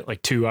tournament,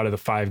 like 2 out of the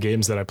 5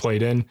 games that I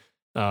played in.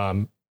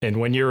 And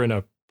when you're in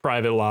a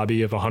private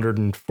lobby of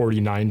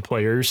 149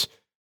 players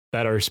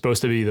that are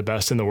supposed to be the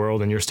best in the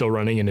world and you're still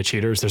running into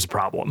cheaters, there's a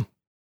problem.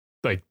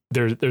 Like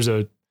there's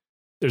a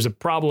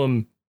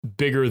problem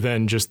bigger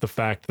than just the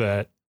fact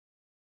that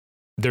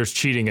there's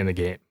cheating in the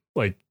game.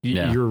 Like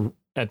you're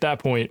at that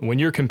point when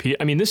you're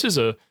competing.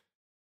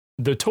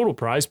 The total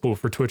prize pool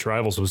for Twitch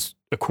Rivals was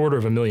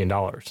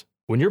 $250,000.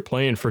 When you're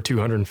playing for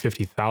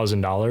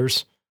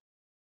 $250,000,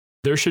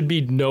 there should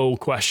be no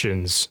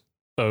questions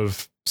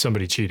of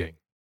somebody cheating.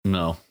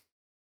 No.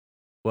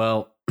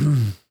 Well,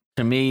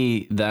 to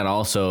me, that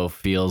also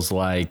feels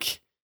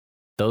like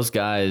those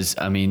guys,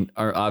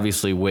 are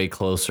obviously way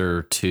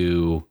closer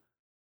to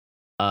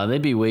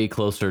They'd be way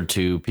closer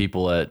to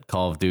people at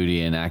Call of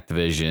Duty and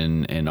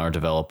Activision and our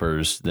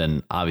developers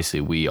than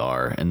obviously we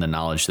are, and the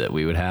knowledge that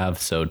we would have.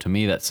 So to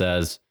me, that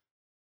says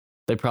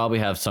they probably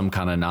have some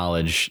kind of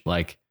knowledge.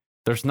 Like,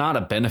 there's not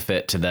a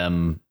benefit to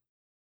them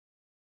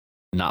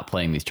not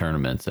playing these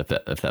tournaments, if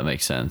that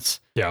makes sense.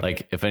 Yeah.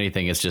 Like, if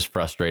anything, it's just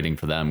frustrating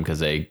for them because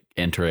they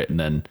enter it and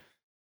then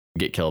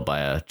get killed by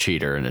a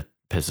cheater and it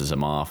pisses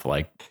them off.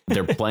 Like,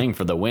 they're playing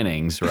for the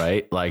winnings,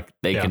 right? Like,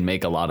 they can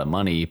make a lot of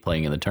money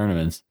playing in the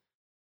tournaments.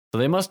 So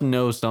they must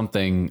know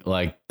something.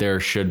 Like, there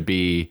should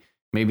be,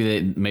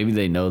 maybe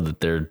they know that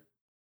there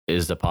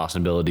is a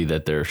possibility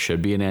that there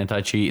should be an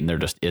anti-cheat and there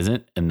just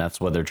isn't. And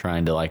that's why they're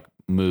trying to like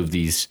move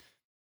these.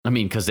 I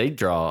mean, because they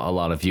draw a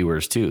lot of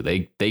viewers too.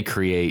 They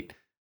create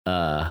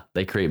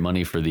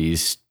money for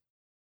these,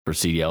 for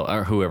CDL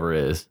or whoever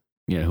is,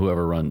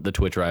 whoever run the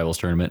Twitch Rivals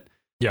tournament.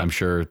 Yeah, I'm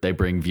sure they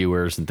bring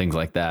viewers and things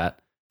like that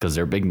because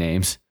they're big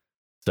names.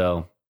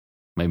 So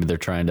maybe they're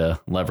trying to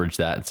leverage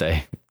that and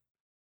say,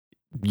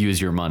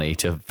 use your money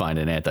to find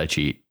an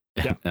anti-cheat.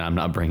 Yeah. And I'm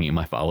not bringing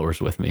my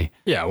followers with me.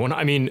 Yeah. Well,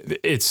 I mean,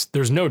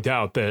 there's no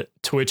doubt that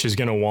Twitch is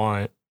going to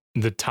want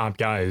the top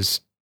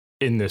guys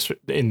in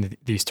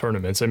these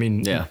tournaments. I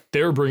mean,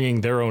 they're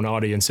bringing their own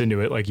audience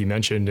into it, like you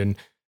mentioned. And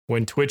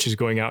when Twitch is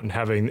going out and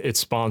having it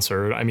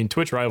sponsored, I mean,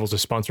 Twitch Rivals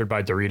is sponsored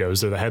by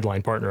Doritos. They're the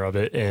headline partner of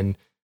it. And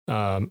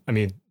I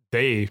mean,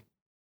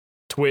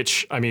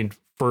 Twitch, I mean,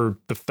 for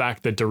the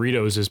fact that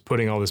Doritos is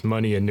putting all this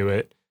money into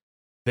it,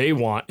 they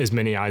want as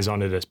many eyes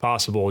on it as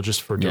possible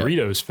just for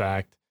Doritos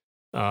fact.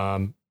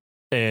 And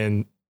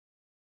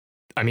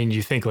I mean,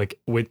 you think like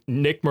with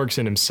Nick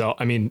Merckson himself,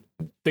 I mean,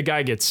 the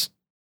guy gets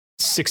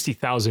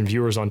 60,000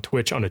 viewers on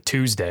Twitch on a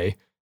Tuesday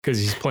because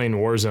he's playing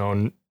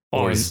Warzone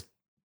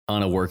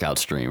on a workout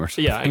stream or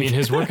something. Yeah. I mean,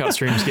 his workout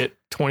streams get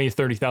 20,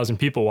 30,000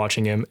 people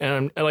watching him.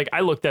 And I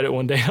looked at it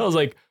one day, I was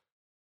like,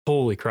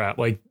 holy crap.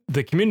 Like,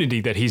 the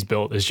community that he's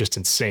built is just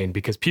insane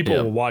because people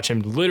will watch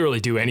him literally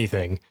do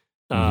anything.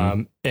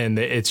 And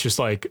it's just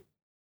like,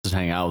 just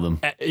hang out with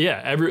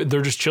them.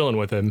 They're just chilling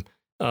with him.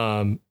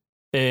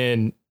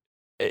 And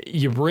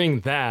you bring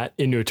that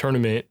into a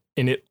tournament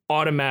and it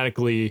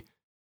automatically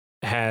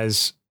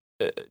has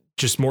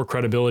just more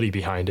credibility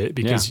behind it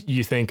because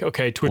you think,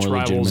 okay, Twitch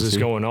Rivals is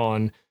going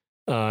on.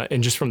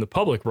 And just from the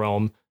public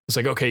realm, it's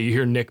like, okay, you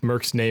hear Nick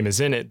Merck's name is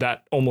in it.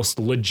 That almost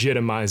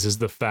legitimizes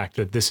the fact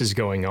that this is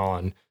going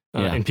on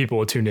and people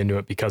will tune into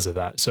it because of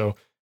that. So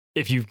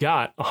if you've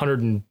got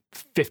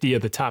 150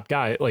 of the top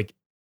guy,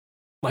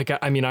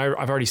 I mean,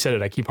 I've already said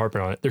it. I keep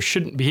harping on it. There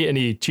shouldn't be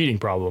any cheating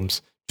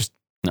problems. Just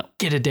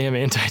get a damn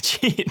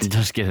anti-cheat.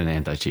 Just get an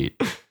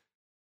anti-cheat.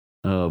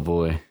 Oh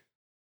boy.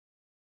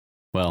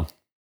 Well,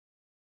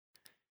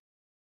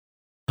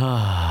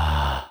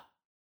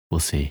 we'll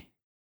see.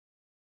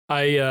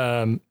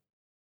 I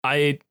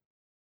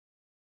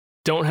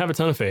don't have a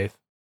ton of faith.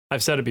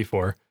 I've said it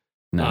before.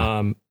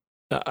 No.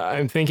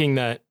 I'm thinking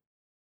that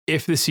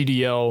if the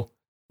CDL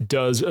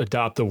does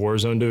adopt the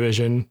Warzone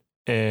division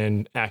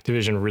and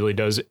Activision really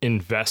does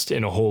invest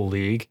in a whole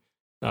league,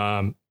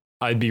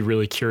 I'd be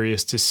really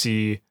curious to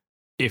see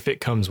if it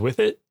comes with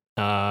it.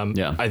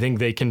 I think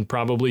they can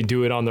probably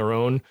do it on their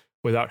own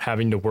without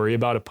having to worry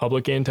about a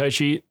public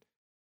anti-cheat.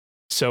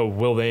 So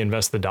will they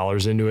invest the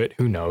dollars into it?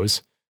 Who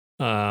knows?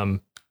 But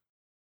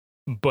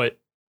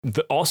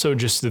also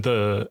just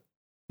the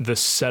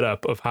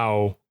setup of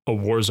how a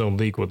Warzone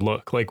league would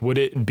look. Like, would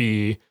it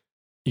be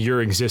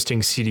your existing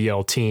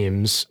CDL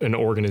teams and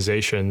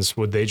organizations?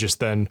 Would they just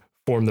then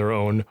form their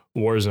own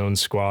Warzone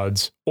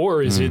squads?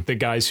 Or is it the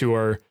guys who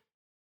are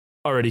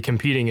already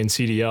competing in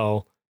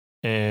CDL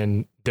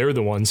and they're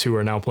the ones who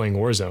are now playing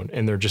Warzone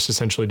and they're just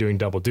essentially doing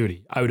double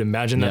duty? I would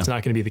imagine that's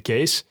not going to be the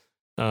case.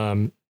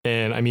 And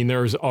I mean,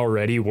 there's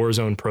already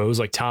Warzone pros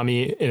like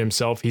Tommy in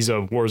himself. He's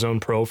a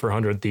Warzone pro for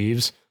 100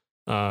 Thieves.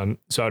 So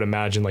I'd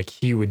imagine like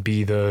he would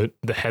be the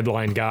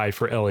headline guy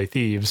for LA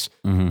Thieves,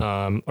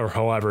 or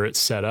however it's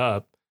set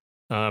up.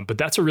 But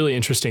that's a really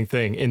interesting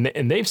thing.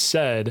 And they've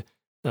said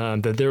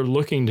that they're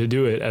looking to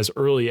do it as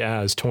early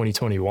as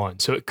 2021.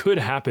 So it could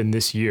happen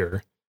this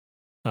year.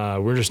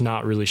 We're just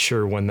not really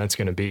sure when that's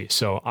going to be.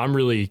 So I'm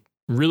really,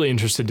 really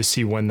interested to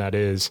see when that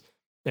is.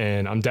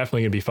 And I'm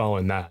definitely going to be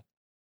following that.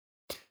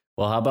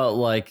 Well, how about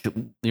like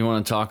you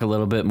want to talk a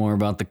little bit more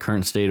about the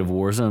current state of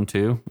Warzone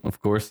too? Of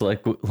course,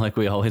 like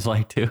we always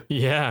like to.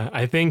 Yeah,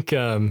 I think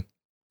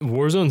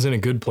Warzone's in a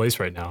good place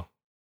right now.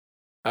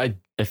 It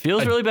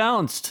feels really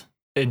balanced.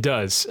 It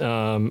does.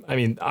 I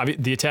mean,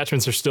 the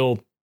attachments are still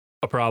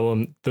a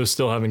problem. Those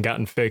still haven't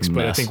gotten fixed,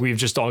 but I think we've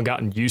just all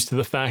gotten used to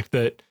the fact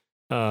that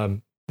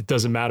it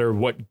doesn't matter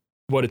what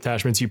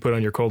attachments you put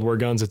on your Cold War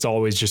guns. It's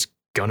always just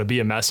gonna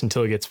be a mess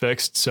until it gets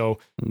fixed. So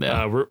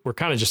we're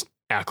kind of just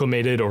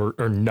acclimated or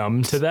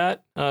numb to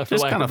that. For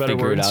just lack kind of of better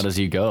figure words. it out as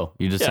you go.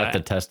 You just have to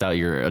test out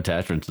your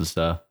attachments and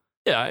stuff.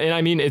 Yeah, and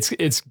I mean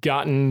it's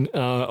gotten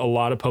a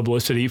lot of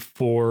publicity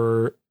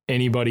for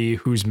anybody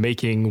who's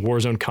making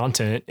Warzone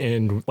content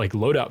and like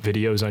loadout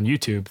videos on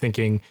YouTube.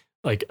 Thinking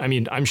like, I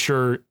mean, I'm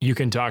sure you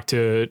can talk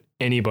to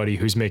anybody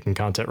who's making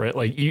content, right?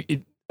 Like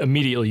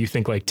immediately you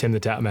think like Tim the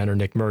Tatman or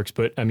Nick Merckx,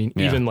 but I mean,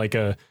 even like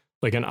an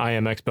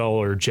IMX Bell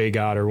or Jay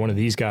God or one of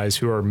these guys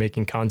who are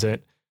making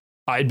content,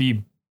 I'd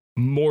be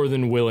more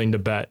than willing to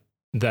bet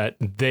that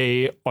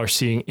they are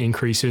seeing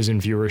increases in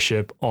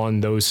viewership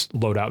on those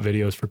loadout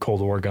videos for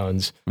Cold War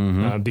guns,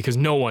 because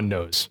no one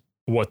knows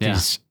what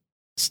these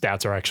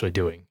stats are actually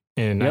doing.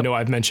 And I know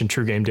I've mentioned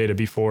True Game Data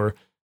before,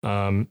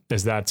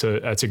 as that's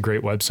a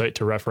great website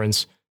to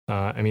reference.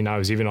 I mean, I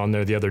was even on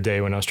there the other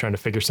day when I was trying to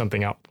figure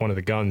something out with one of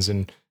the guns,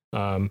 and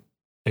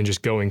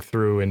just going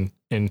through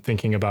and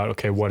thinking about,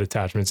 okay, what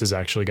attachments is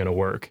actually going to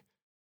work.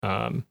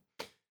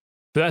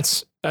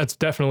 That's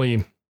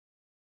definitely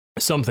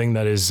something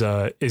that is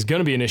going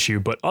to be an issue.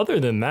 But other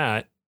than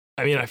that,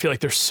 I mean, I feel like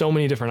there's so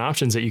many different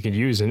options that you could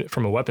use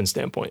from a weapon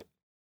standpoint.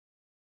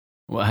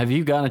 Well, have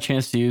you gotten a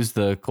chance to use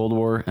the Cold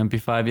War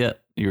MP5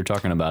 yet? You were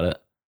talking about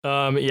it.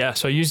 Yeah,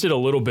 so I used it a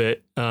little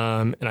bit,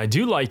 and I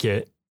do like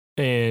it,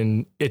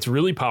 and it's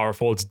really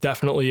powerful. It's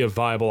definitely a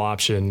viable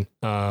option,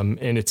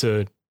 and it's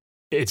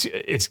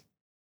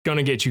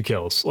gonna get you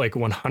kills, like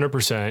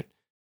 100%.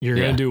 You're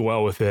gonna do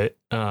well with it.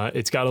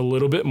 It's got a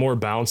little bit more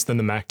bounce than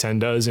the MAC-10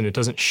 does, and it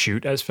doesn't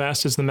shoot as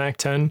fast as the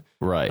MAC-10.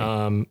 Right.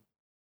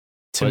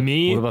 To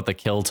me, what about the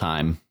kill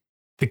time?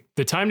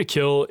 The time to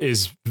kill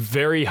is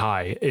very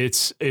high.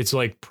 It's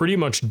like pretty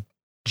much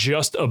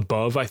just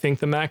above, I think,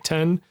 the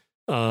MAC-10.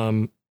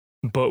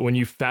 But when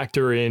you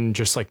factor in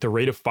just like the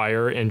rate of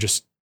fire and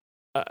just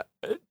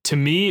to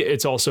me,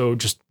 it's also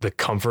just the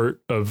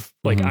comfort of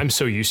like, I'm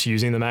so used to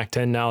using the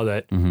MAC-10 now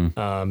that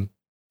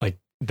like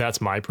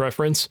that's my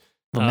preference.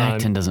 The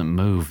MAC-10 doesn't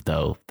move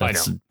though.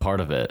 That's part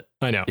of it.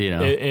 I know. You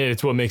know,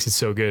 it's what makes it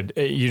so good.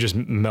 You just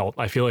melt.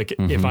 I feel like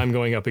if I'm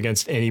going up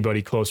against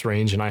anybody close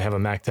range and I have a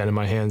MAC-10 in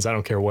my hands, I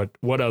don't care what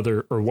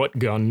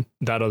gun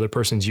that other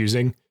person's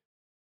using,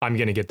 I'm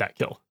going to get that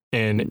kill.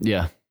 And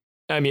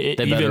I mean,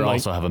 they better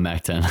also have a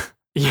MAC-10.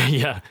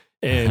 Yeah.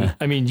 And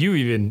I mean, you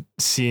even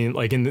seen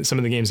like in some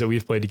of the games that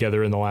we've played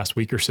together in the last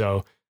week or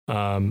so,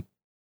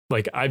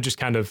 like I've just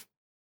kind of,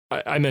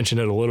 I mentioned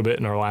it a little bit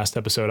in our last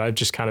episode. I've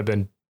just kind of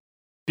been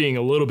being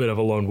a little bit of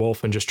a lone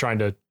wolf and just trying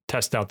to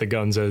test out the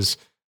guns as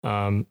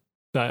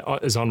that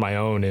is on my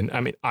own. And I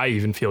mean, I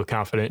even feel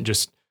confident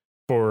just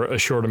for a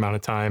short amount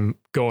of time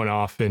going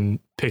off and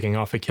picking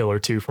off a kill or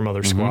two from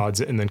other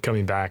squads and then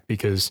coming back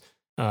because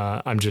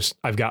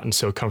I've gotten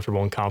so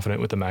comfortable and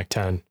confident with the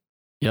MAC-10.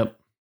 Yep.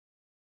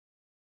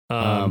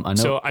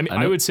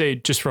 I would say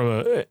just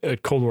from a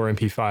Cold War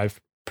MP5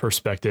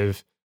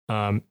 perspective,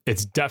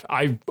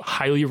 I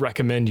highly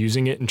recommend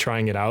using it and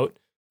trying it out.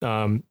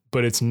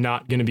 But it's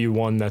not going to be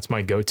one that's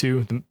my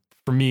go-to.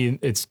 For me,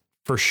 it's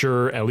for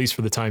sure, at least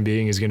for the time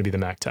being, is going to be the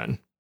MAC-10.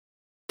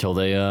 Till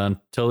they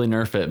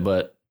nerf it,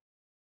 but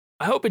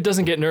I hope it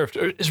doesn't get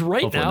nerfed. Is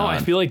right now, I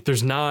feel like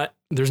there's not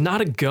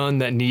a gun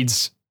that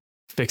needs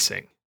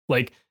fixing.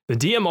 Like the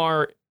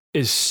DMR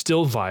is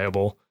still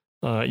viable.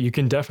 You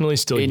can definitely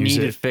still use it. It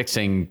needed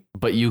fixing,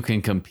 but you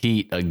can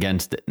compete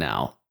against it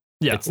now.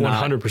 Yeah, it's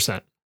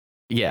 100%.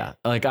 Yeah,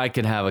 like I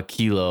could have a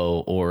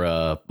Kilo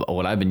or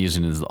what I've been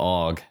using is the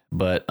AUG,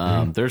 but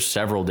there's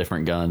several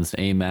different guns,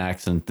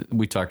 AMAX, and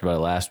we talked about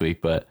it last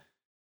week, but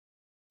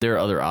there are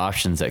other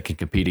options that can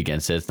compete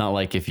against it. It's not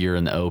like if you're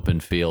in the open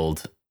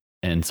field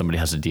and somebody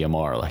has a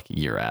DMR, like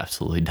you're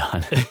absolutely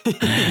done.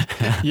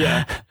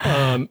 Yeah.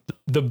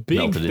 The big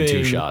melted thing, in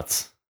 2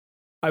 shots.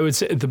 I would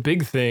say the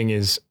big thing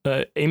is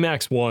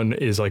AMAX 1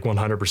 is like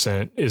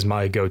 100% is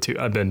my go-to.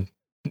 I've been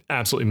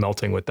absolutely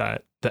melting with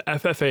that. The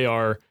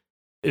FFAR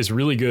is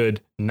really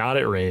good, not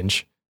at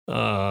range.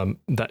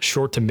 That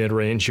short to mid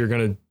range,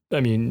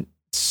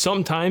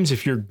 sometimes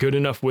if you're good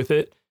enough with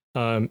it,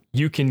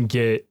 you can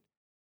get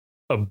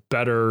a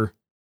better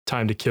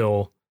time to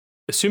kill,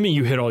 assuming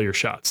you hit all your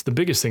shots. The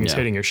biggest thing is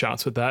hitting your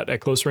shots with that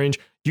at close range.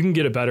 You can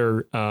get a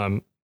better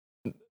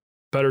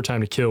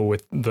time to kill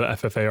with the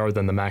FFAR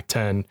than the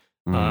MAC-10,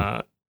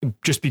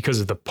 just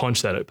because of the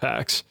punch that it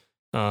packs.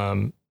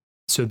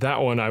 So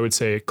that one, I would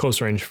say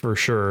close range for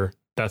sure.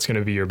 That's going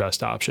to be your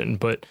best option,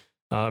 but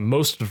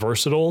most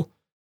versatile.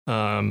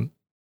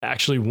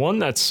 Actually, one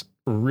that's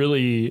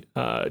really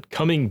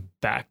coming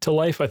back to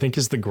life, I think,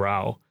 is the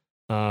Grau.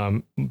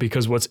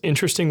 Because what's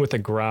interesting with the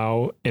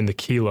Grau and the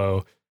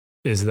Kilo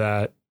is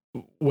that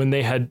when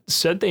they had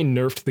said they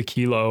nerfed the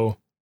Kilo,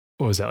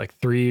 what was that, like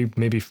 3,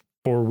 maybe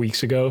 4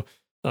 weeks ago?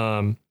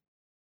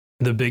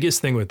 The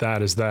biggest thing with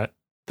that is that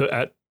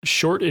at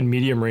short and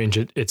medium range,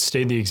 it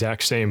stayed the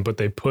exact same, but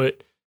they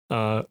put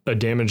a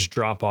damage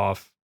drop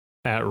off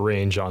at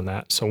range on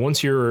that. So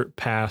once you're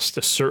past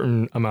a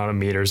certain amount of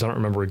meters, I don't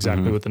remember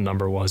exactly what the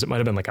number was. It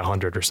might've been like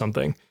 100 or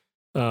something.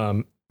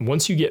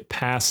 Once you get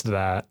past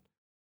that,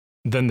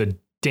 then the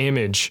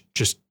damage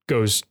just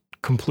goes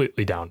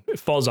completely down. It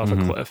falls off a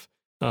cliff.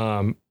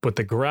 But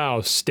the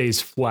Grau stays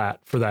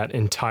flat for that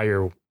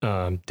entire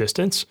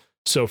distance.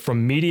 So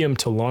from medium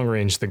to long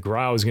range, the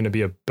Grau is going to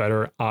be a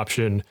better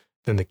option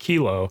than the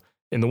Kilo.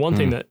 And the one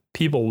thing that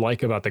people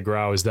like about the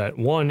Grau is that,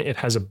 one, it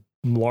has a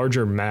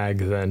larger mag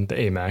than the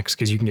AMAX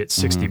because you can get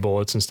 60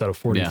 bullets instead of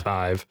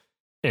 45.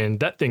 And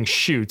that thing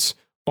shoots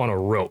on a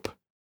rope.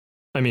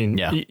 I mean,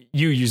 Yeah.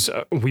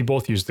 we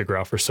both used the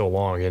Grau for so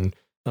long, and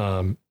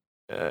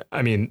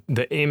I mean,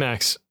 the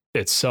AMAX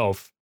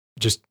itself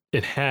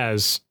it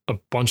has a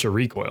bunch of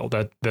recoil.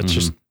 That's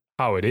just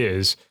how it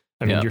is.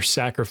 I mean, you're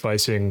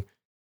sacrificing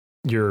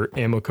your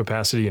ammo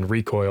capacity and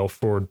recoil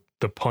for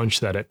the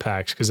punch that it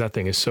packs because that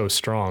thing is so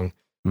strong.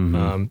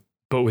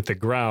 But with the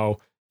Grau,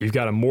 you've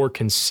got a more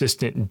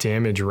consistent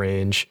damage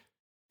range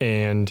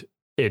and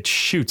it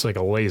shoots like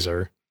a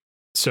laser.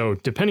 So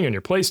depending on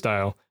your play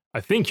style,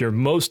 I think your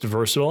most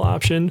versatile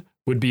option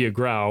would be a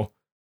Grau.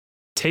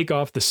 Take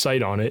off the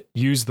sight on it,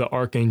 use the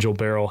Archangel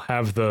barrel,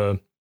 have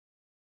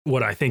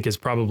what I think is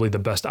probably the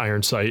best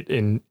iron sight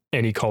in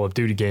any Call of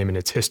Duty game in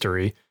its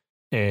history.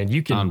 And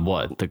you can on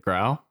what? The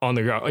Grau? On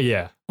the Grau,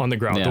 yeah, on the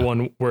Grau, the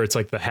one where it's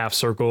like the half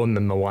circle and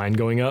then the line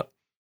going up.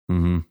 I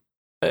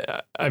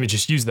mean,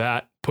 just use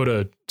that, put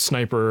a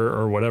sniper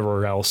or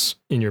whatever else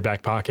in your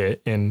back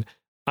pocket. And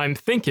I'm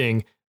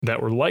thinking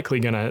that we're likely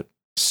going to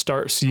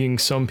start seeing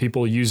some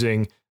people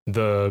using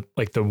the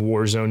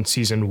Warzone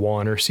Season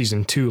 1 or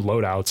Season 2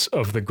 loadouts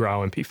of the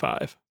Grau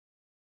MP5.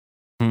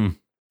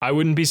 I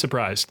wouldn't be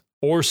surprised.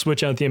 Or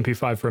switch out the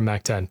MP5 for a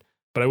MAC-10.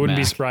 But I wouldn't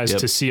be surprised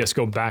to see us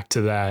go back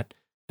to that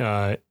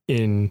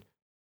in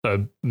a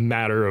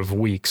matter of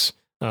weeks.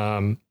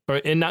 And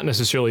not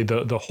necessarily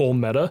the whole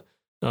meta,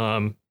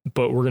 but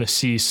we're going to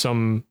see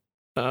some,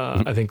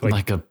 I think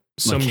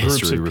some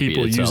groups of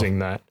people using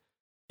that.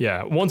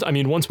 Yeah. Once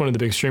one of the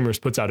big streamers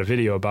puts out a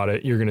video about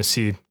it, you're going to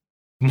see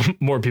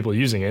more people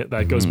using it.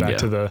 That goes back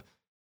to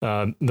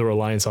the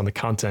reliance on the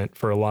content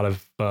for a lot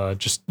of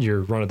just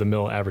your run of the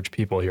mill average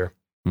people here.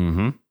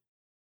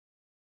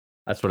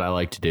 That's what I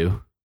like to do.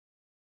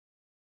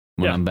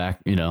 When I'm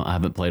back, I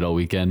haven't played all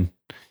weekend.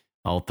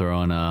 I'll throw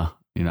on I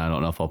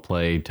don't know if I'll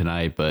play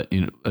tonight, but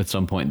at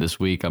some point this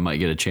week I might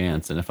get a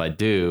chance. And if I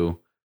do,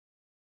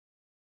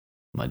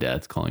 my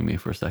dad's calling me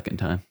for a second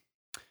time.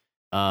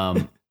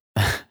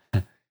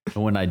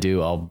 When I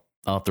do, I'll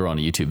throw on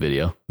a YouTube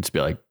video. Just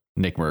be like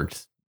Nick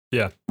Merckx.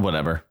 Yeah.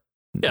 Whatever.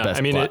 Yeah.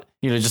 Best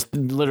just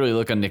literally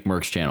look on Nick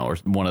Merck's channel or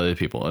one of the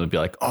people and it'd be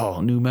like,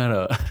 oh, new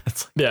meta.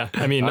 It's like,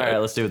 all right,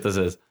 let's see what this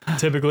is.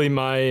 Typically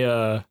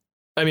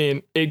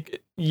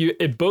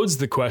it bodes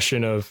the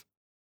question of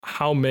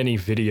how many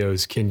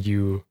videos can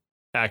you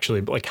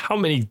actually, how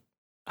many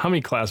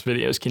class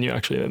videos can you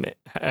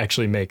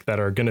actually make that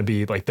are going to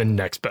be like the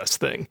next best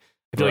thing?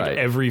 I feel like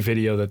every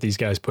video that these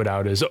guys put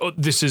out is, oh,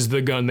 this is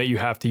the gun that you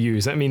have to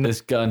use. I mean,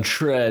 this gun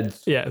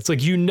shreds. Yeah. It's like,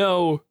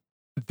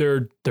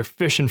 they're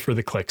fishing for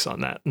the clicks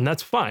on that. And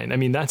that's fine. I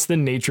mean, that's the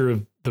nature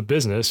of the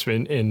business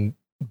in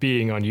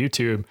being on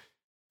YouTube.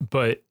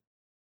 But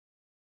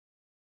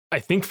I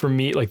think for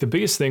me, like the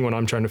biggest thing when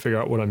I'm trying to figure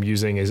out what I'm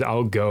using is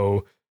I'll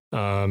go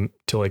to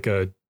like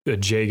a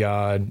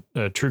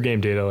JGOD, True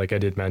Game Data, like I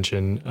did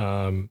mention.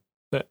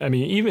 I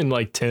mean, even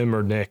like Tim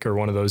or Nick or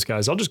one of those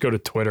guys, I'll just go to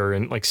Twitter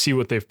and like see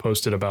what they've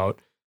posted about.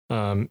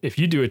 If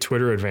you do a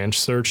Twitter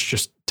advanced search,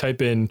 just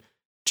type in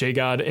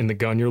JGOD and the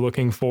gun you're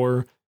looking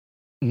for.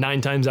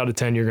 9 times out of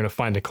 10, you're going to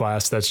find a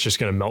class that's just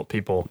going to melt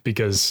people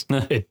because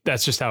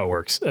that's just how it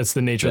works. That's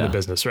the nature of the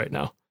business right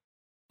now.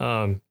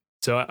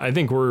 So I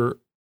think we're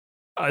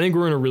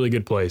in a really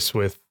good place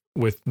with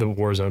the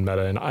Warzone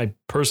meta. And I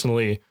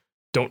personally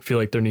don't feel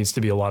like there needs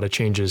to be a lot of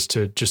changes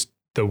to just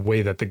the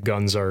way that the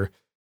guns are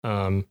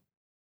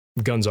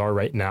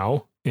right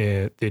now.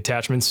 The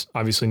attachments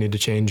obviously need to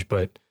change,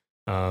 but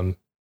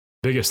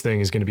biggest thing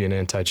is going to be an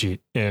anti-cheat.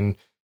 And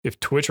if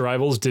Twitch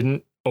Rivals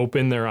didn't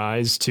open their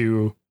eyes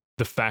to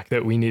the fact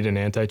that we need an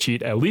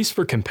anti-cheat, at least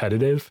for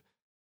competitive,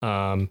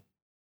 I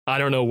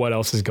don't know what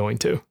else is going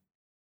to.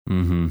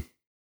 I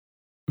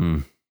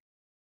just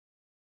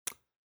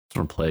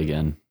want to play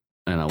again,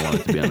 and I want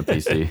it to be on a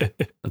PC.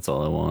 That's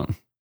all I want.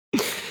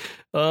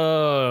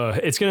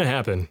 It's gonna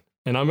happen,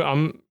 and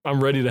I'm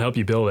ready to help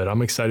you build it.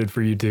 I'm excited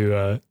for you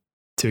to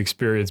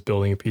experience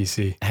building a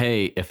PC.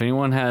 Hey, if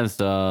anyone has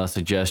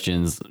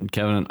suggestions,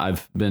 Kevin,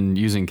 I've been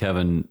using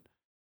Kevin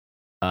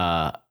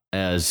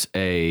as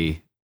a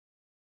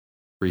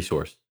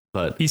resource,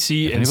 but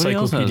PC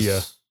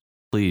encyclopedia.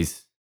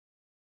 Please,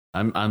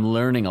 I'm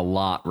learning a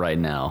lot right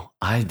now.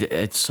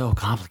 It's so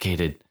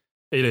complicated.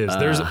 It is.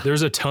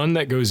 There's a ton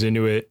that goes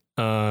into it.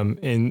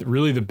 And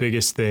really the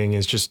biggest thing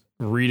is just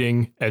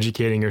reading,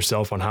 educating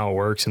yourself on how it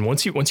works. And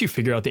once you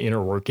figure out the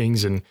inner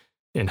workings and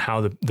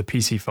how the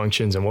PC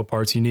functions and what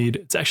parts you need,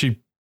 it's actually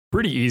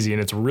pretty easy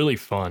and it's really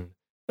fun.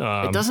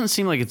 It doesn't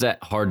seem like it's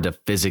that hard to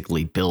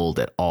physically build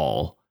at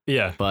all.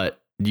 Yeah. But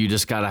you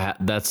just gotta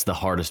that's the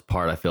hardest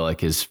part, I feel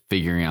like, is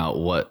figuring out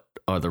what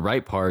are the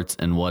right parts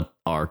and what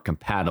are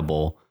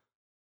compatible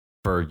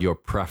for your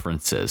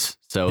preferences.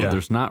 So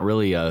there's not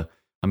really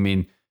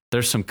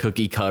there's some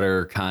cookie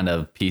cutter kind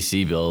of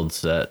PC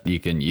builds that you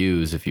can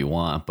use if you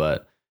want,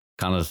 but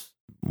kind of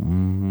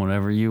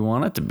whatever you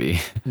want it to be.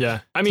 Yeah.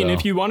 I mean,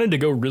 if you wanted to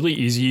go really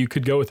easy, you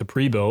could go with a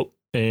pre-built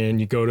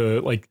and you go to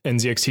like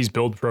NZXT's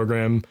build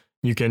program.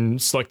 You can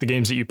select the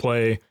games that you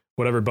play,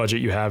 whatever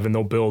budget you have, and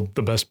they'll build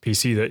the best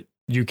PC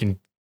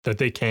that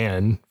they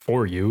can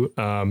for you.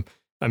 I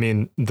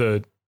mean,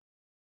 the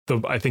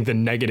I think the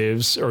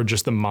negatives or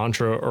just the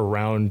mantra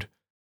around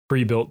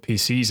pre-built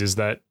PCs is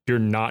that you're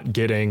not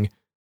getting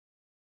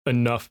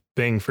enough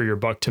bang for your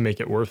buck to make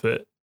it worth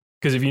it.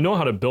 Because if you know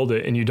how to build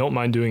it and you don't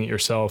mind doing it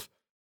yourself,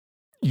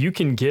 you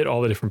can get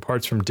all the different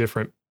parts from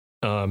different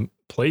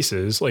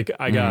places. Like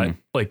I got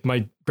like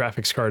my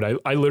graphics card.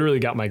 I literally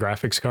got my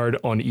graphics card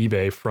on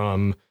eBay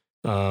from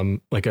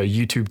like a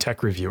YouTube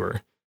tech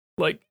reviewer.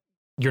 Like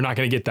you're not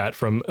going to get that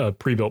from a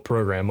pre-built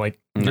program. Like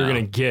you're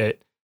going to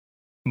get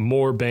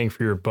more bang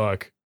for your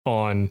buck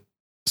on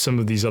some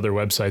of these other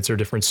websites or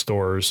different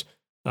stores.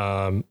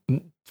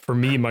 For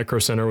me, Micro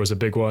Center was a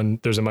big one.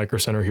 There's a Micro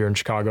Center here in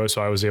Chicago,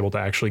 so I was able to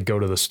actually go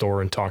to the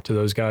store and talk to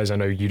those guys. I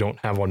know you don't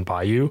have one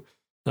by you,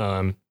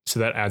 so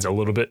that adds a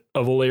little bit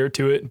of a layer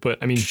to it. But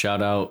I mean,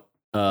 shout out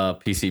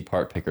PC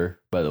Part Picker,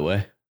 by the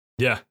way.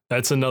 Yeah,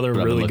 that's another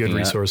really good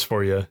resource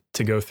for you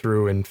to go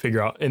through and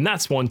figure out. And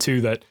that's one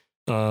too that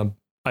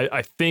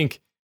I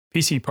think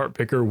PC Part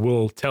Picker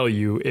will tell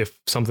you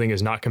if something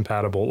is not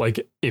compatible.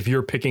 Like if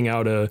you're picking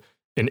out an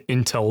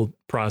Intel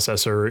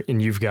processor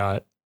and you've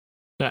got,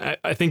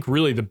 I think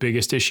really the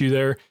biggest issue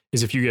there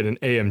is if you get an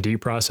AMD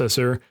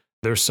processor,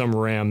 there's some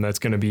RAM that's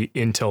going to be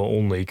Intel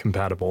only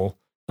compatible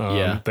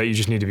that you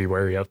just need to be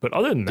wary of. But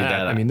other than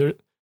that, I mean,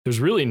 there's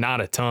really not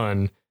a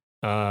ton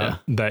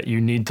that you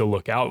need to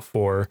look out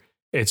for.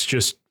 It's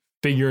just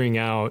figuring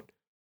out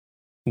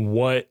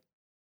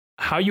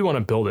how you want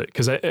to build it.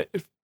 Because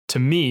to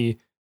me,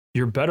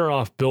 you're better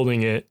off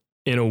building it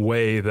in a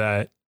way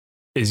that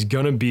is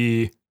going to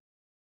be,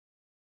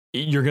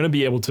 you're going to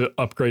be able to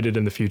upgrade it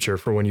in the future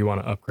for when you want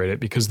to upgrade it.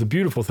 Because the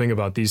beautiful thing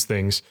about these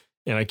things,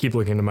 and I keep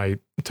looking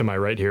to my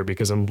right here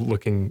because I'm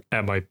looking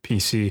at my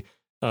PC.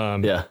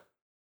 But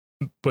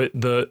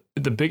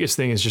the biggest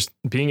thing is just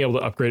being able to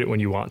upgrade it when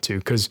you want to.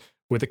 Because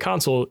with a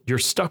console, you're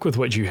stuck with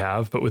what you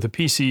have. But with a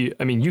PC,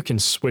 I mean, you can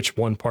switch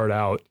one part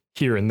out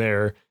here and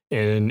there.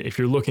 And if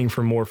you're looking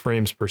for more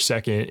frames per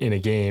second in a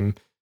game,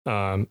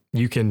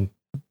 you can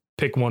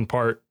pick one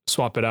part,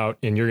 swap it out,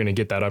 and you're going to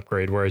get that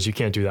upgrade. Whereas you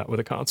can't do that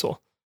with a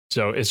console.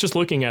 So it's just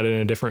looking at it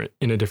in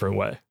a different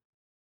way.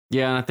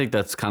 Yeah, and I think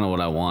that's kind of what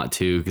I want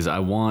too, because I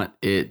want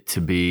it to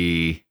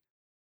be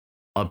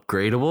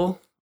upgradable.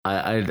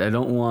 I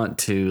don't want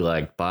to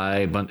like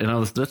buy, but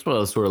that's what I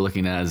was sort of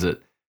looking at. Is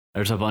that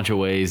there's a bunch of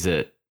ways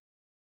that,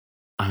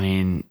 I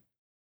mean,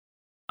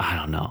 I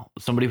don't know.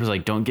 Somebody was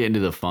like, don't get into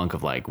the funk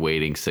of like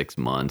waiting 6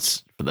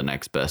 months for the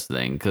next best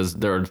thing, because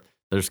there's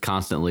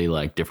constantly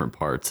like different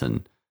parts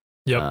and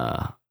you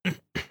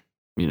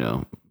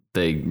know,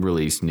 they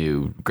release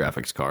new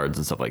graphics cards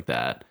and stuff like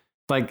that.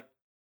 Like,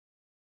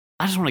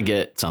 I just want to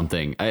get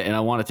something, and I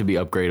want it to be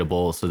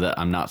upgradable so that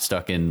I'm not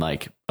stuck in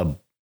like a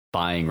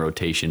buying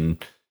rotation,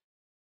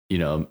 you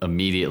know,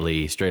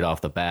 immediately straight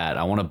off the bat.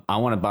 I want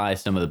to buy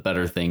some of the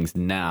better things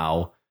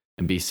now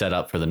and be set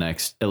up for the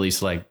next at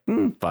least like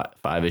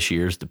 5-ish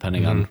years,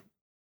 depending on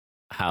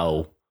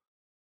how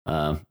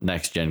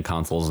next gen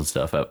consoles and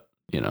stuff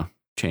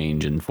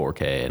change in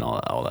 4K and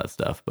all that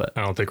stuff. But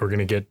I don't think we're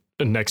gonna get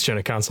a next gen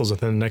of consoles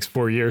within the next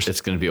 4 years.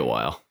 It's gonna be a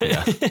while.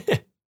 Yeah,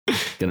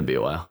 it's gonna be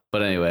a while.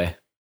 But anyway,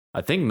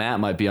 I think Matt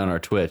might be on our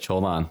Twitch.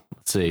 Hold on,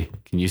 let's see.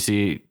 Can you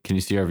see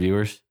our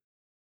viewers?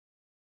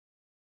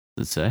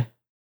 Does it say?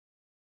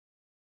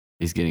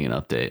 He's getting an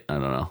update. I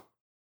don't know.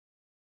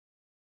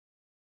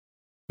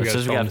 It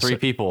says we got 3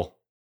 people.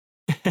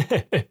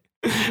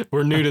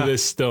 We're new to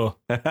this still.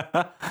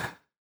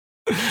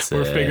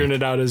 We're figuring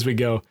it out as we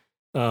go.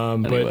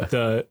 Anyway.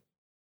 But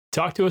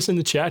talk to us in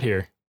the chat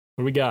here.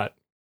 What do we got?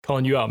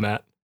 Calling you out,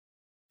 Matt.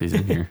 He's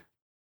in here.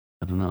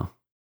 I don't know.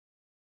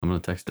 I'm gonna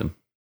text him.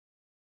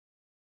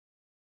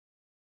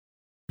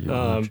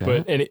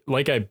 But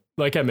like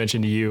I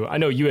mentioned to you, I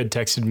know you had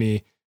texted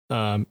me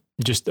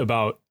just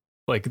about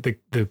like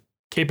the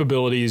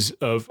capabilities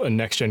of a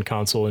next gen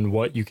console and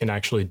what you can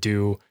actually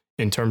do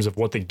in terms of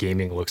what the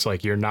gaming looks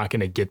like. You're not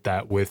going to get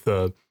that with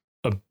a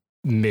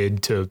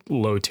mid to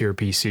low tier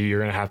PC. You're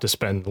going to have to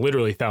spend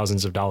literally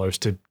thousands of dollars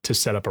to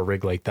set up a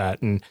rig like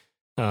that. And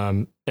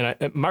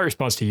my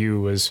response to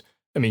you was,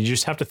 I mean, you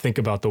just have to think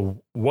about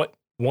what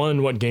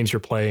games you're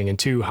playing, and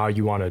 2, how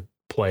you want to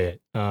play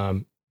it.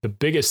 The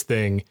biggest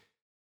thing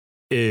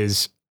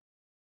is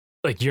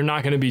like, you're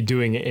not going to be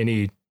doing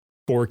any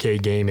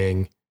 4K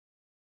gaming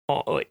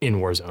in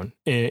Warzone,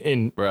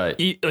 and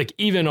right. Like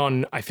even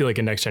on, I feel like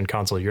a next gen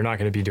console, you're not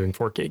going to be doing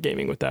 4K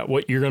gaming with that.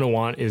 What you're going to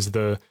want is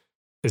the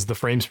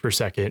frames per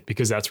second,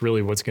 because that's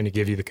really what's going to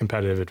give you the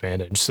competitive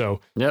advantage.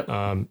 So,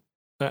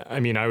 I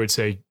mean, I would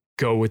say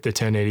go with the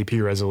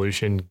 1080p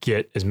resolution,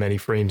 get as many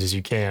frames as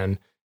you can,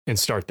 and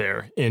start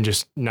there, and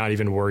just not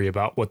even worry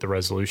about what the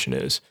resolution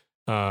is.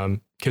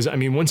 Because I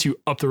mean, once you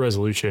up the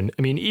resolution,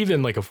 I mean,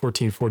 even like a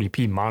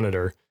 1440p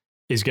monitor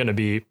is going to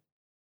be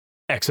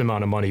X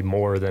amount of money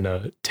more than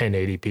a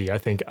 1080p. I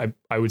think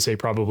I would say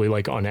probably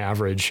like on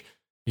average,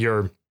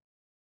 you're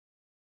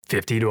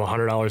 $50 to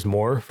 $100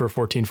 more for a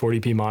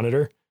 1440p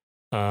monitor.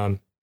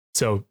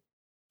 So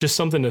just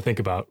something to think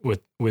about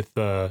with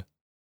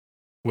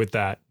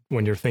that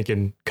when you're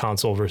thinking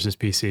console versus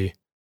PC.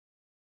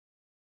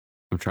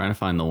 I'm trying to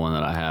find the one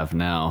that I have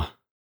now.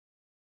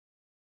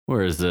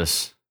 Where is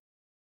this?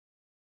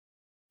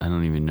 I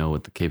don't even know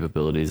what the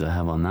capabilities I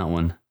have on that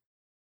one.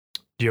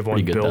 Do you have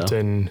one built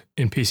in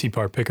PC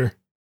Part Picker?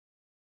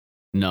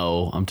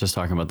 No, I'm just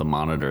talking about the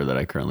monitor that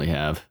I currently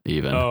have.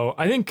 Even. Oh,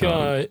 I think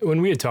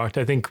when we had talked,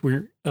 I think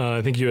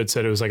you had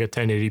said it was like a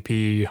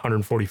 1080p,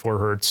 144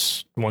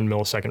 hertz, 1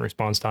 millisecond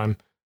response time.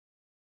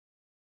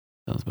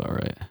 Sounds about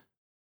right.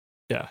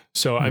 Yeah.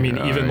 So I mean,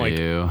 even like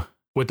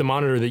with the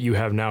monitor that you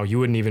have now, you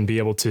wouldn't even be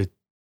able to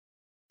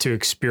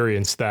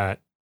experience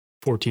that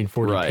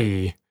 1440p.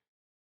 Right.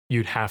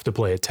 You'd have to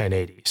play at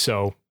 1080.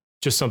 So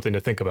just something to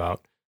think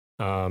about.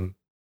 And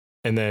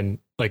then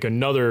like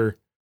another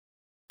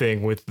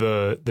thing with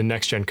the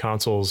next gen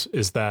consoles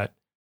is that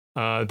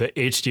the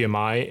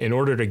HDMI, in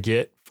order to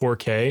get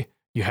 4K,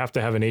 you have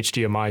to have an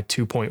HDMI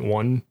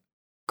 2.1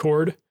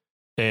 cord,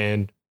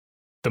 and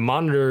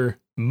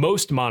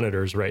most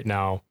monitors right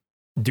now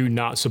do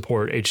not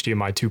support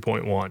HDMI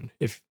 2.1.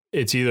 If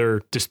it's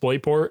either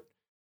DisplayPort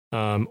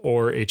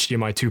or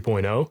HDMI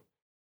 2.0,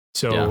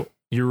 so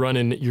you're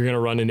going to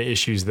run into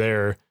issues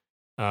there,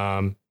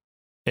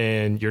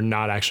 and you're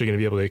not actually going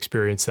to be able to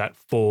experience that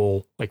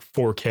full like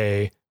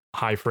 4K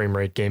high frame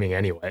rate gaming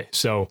anyway.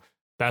 So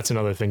that's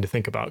another thing to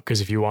think about,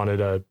 because if you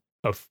wanted a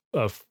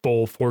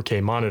full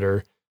 4K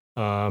monitor,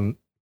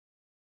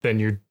 then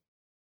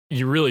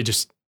you really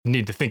just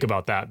need to think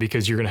about that,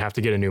 because you're going to have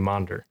to get a new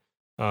monitor.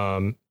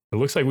 It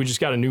looks like we just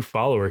got a new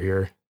follower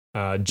here.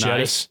 Jettis,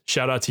 nice.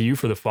 Shout out to you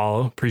for the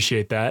follow.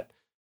 Appreciate that.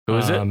 Who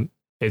is it?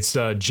 It's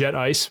Jet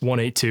Ice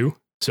 182.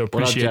 So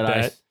appreciate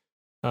that.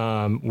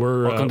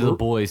 Welcome to the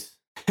boys.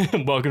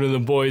 Welcome to the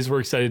boys. We're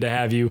excited to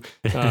have you.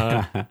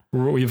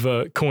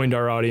 We've coined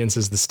our audience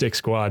as the Stick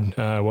Squad.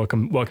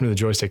 Welcome to the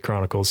Joystick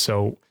Chronicles.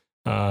 So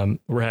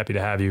we're happy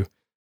to have you.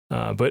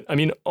 But I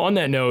mean, on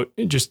that note,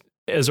 just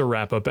as a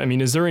wrap up, I mean,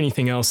 is there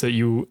anything else that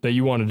you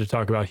wanted to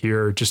talk about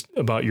here, just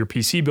about your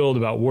PC build,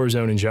 about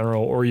Warzone in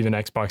general, or even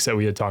Xbox that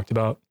we had talked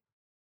about?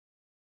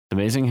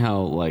 Amazing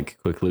how like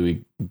quickly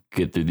we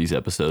get through these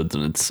episodes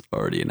and it's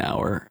already an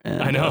hour.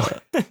 And, I know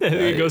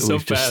it goes so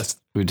fast.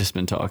 We've just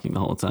been talking the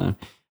whole time.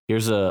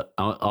 Here's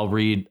I'll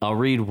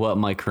read what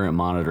my current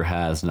monitor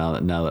has now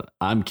that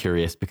I'm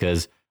curious,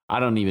 because I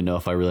don't even know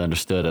if I really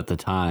understood at the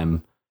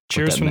time.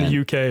 Cheers from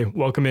the UK.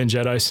 Welcome in,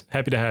 Jedi's.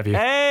 Happy to have you.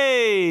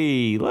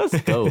 Hey, let's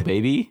go,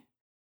 baby.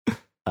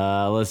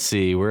 Let's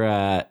see.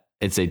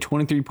 It's a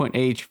 23.8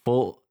 inch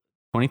full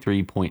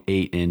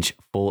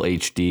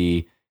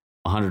HD,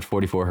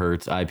 144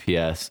 hertz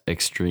IPS,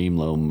 extreme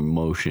low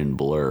motion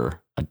blur,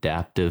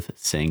 adaptive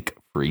sync,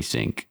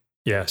 FreeSync.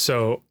 Yeah.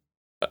 So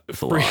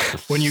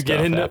when you get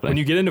into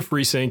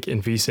FreeSync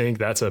and VSync,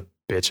 that's a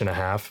bitch and a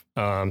half.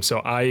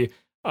 So I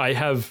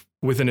have,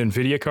 with an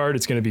NVIDIA card,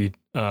 it's going to be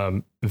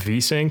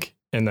VSync,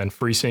 and then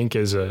FreeSync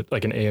is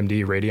like an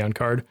AMD Radeon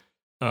card.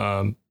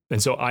 And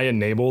so I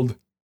enabled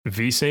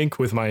VSync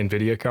with my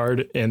NVIDIA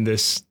card and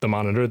the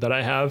monitor that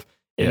I have,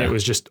 and it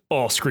was just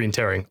all screen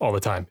tearing all the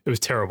time. It was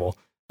terrible.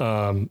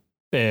 And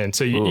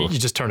so you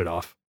just turn it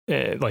off.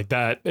 Like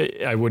that,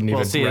 I wouldn't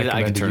even recommend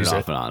I can turn it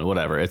off it. and on,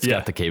 whatever. It's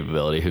got the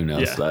capability. Who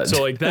knows? Yeah.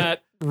 So like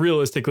that,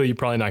 realistically, you're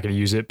probably not going to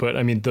use it. But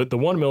I mean, the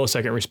 1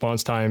 millisecond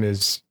response time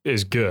is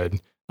good.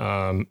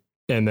 And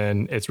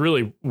then it's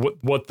really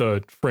what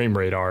the frame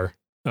rate or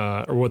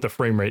what the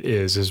frame rate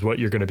is what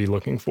you're going to be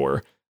looking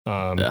for.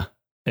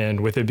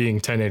 And with it being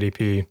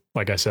 1080p,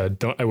 like I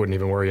said, I wouldn't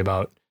even worry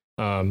about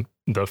the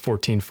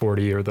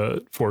 1440 or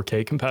the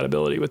 4K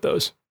compatibility with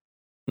those.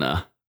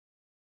 Nah.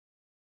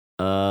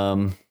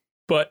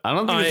 But I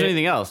don't think there's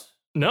anything else.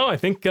 No, I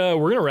think we're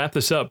going to wrap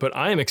this up, but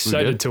I am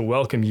excited to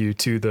welcome you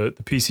to the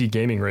PC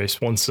gaming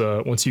race once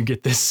you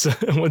get this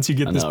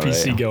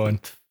PC going.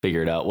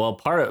 Figure it out. Well,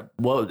 part of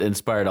what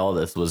inspired all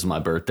this was my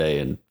birthday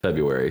in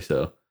February,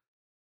 so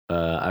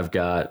I've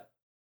got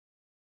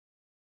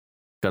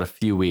a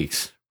few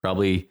weeks,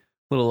 probably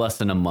a little less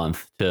than a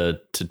month to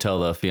tell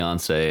the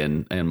fiance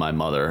and my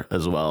mother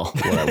as well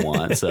what I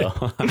want. So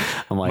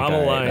I'm like,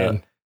 Mama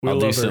Lion.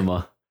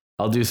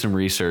 I'll do some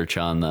research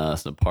on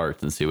some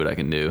parts and see what I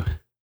can do.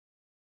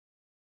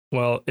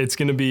 Well, it's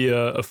going to be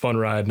a fun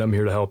ride, and I'm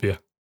here to help you.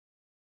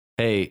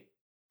 Hey,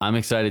 I'm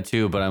excited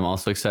too, but I'm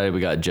also excited we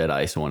got Jet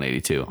Ice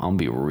 182. I'm going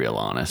to be real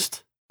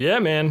honest. Yeah,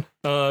 man.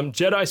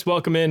 Jet Ice,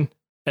 welcome in.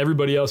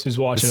 Everybody else who's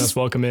watching us,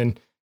 welcome in.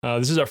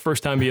 This is our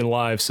first time being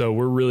live, so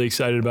we're really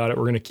excited about it.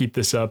 We're going to keep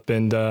this up,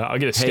 and I'll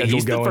get a schedule going.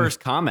 He's the first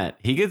comment.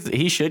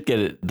 He should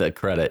get the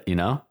credit, you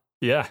know?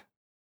 Yeah.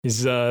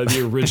 He's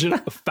the original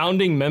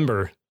founding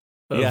member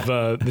of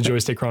the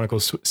Joystick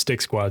Chronicles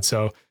Stick Squad.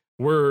 So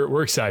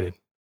we're excited.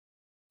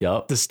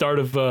 Yep. The start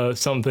of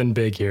something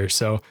big here.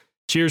 So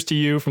cheers to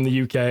you from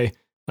the UK.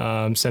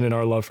 Sending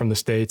our love from the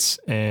States,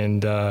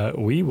 and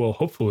we will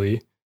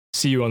hopefully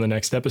see you on the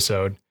next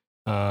episode.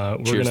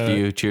 Cheers to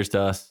you. Cheers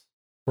to us.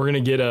 We're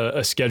going to get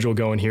a schedule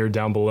going here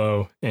down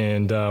below,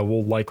 and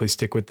we'll likely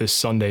stick with this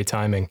Sunday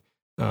timing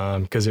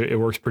because it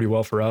works pretty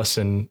well for us,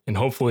 and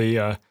hopefully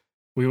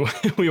we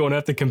won't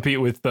have to compete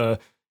with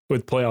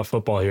playoff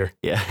football here.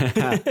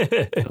 Yeah.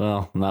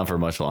 Well, not for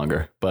much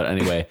longer. But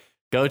anyway,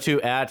 go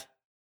to at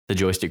the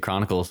Joystick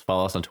Chronicles.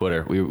 Follow us on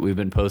Twitter. We've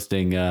been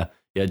posting,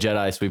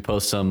 Jedi's. We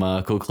post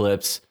some cool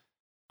clips.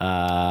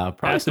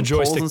 Probably at the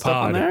Joystick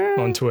Pod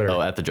on Twitter.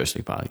 Oh, at the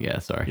Joystick Pod. Yeah,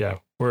 sorry. Yeah,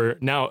 we're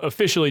now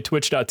officially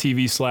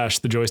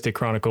twitch.tv/the Joystick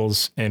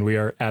Chronicles, and we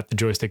are at the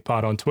Joystick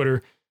Pod on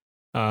Twitter.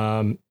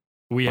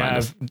 He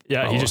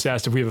just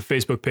asked if we have a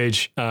Facebook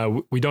page.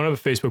 We don't have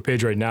a Facebook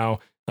page right now.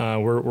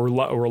 We're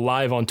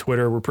live on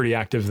Twitter. We're pretty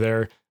active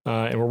there,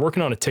 and we're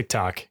working on a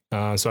TikTok.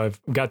 So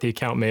I've got the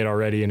account made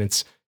already, and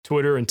it's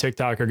Twitter and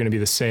TikTok are going to be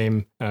the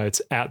same.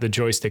 It's at the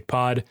Joystick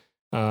Pod.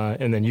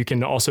 And then you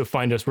can also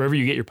find us wherever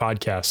you get your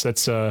podcasts.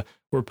 That's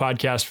we're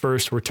podcast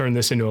first. We're turning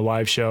this into a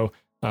live show.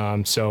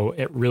 So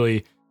it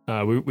really,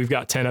 we've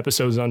got 10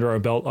 episodes under our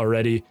belt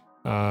already.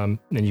 And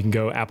you can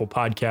go Apple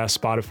Podcasts,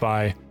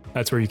 Spotify.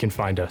 That's where you can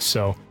find us.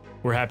 So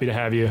we're happy to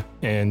have you.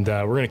 And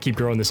we're going to keep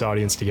growing this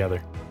audience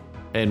together.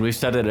 And we've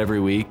said it every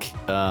week.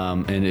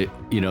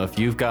 If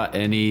you've got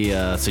any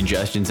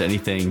suggestions,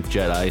 anything,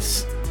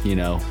 Jedi's,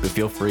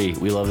 feel free.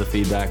 We love the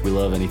feedback. We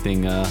love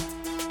anything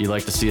you'd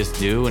like to see us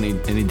do,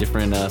 any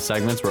different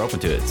segments, we're open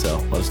to it. So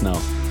let us know.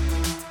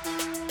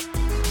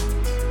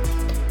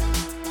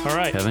 All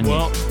right. Kevin,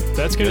 well,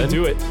 that's going to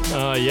do it.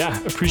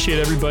 Appreciate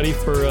everybody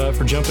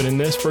for jumping in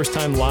this first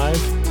time live.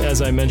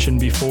 As I mentioned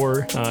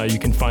before, you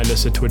can find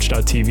us at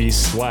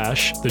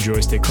twitch.tv/the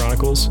Joystick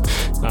Chronicles.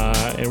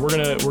 And we're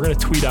gonna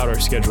tweet out our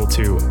schedule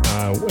too.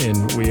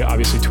 And we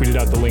obviously tweeted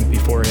out the link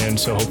beforehand,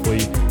 so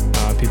hopefully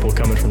people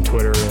coming from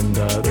Twitter and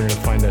they're going to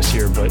find us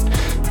here. But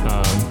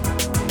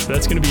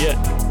that's going to be it.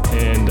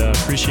 And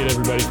appreciate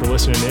everybody for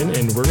listening in.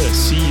 And we're going to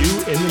see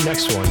you in the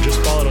next one. Just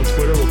follow it on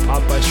Twitter. We'll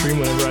pop by stream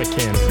whenever I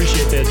can.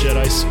 Appreciate that,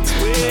 Jedi's.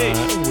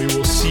 We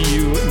will see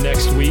you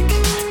next week.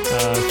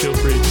 Feel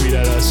free to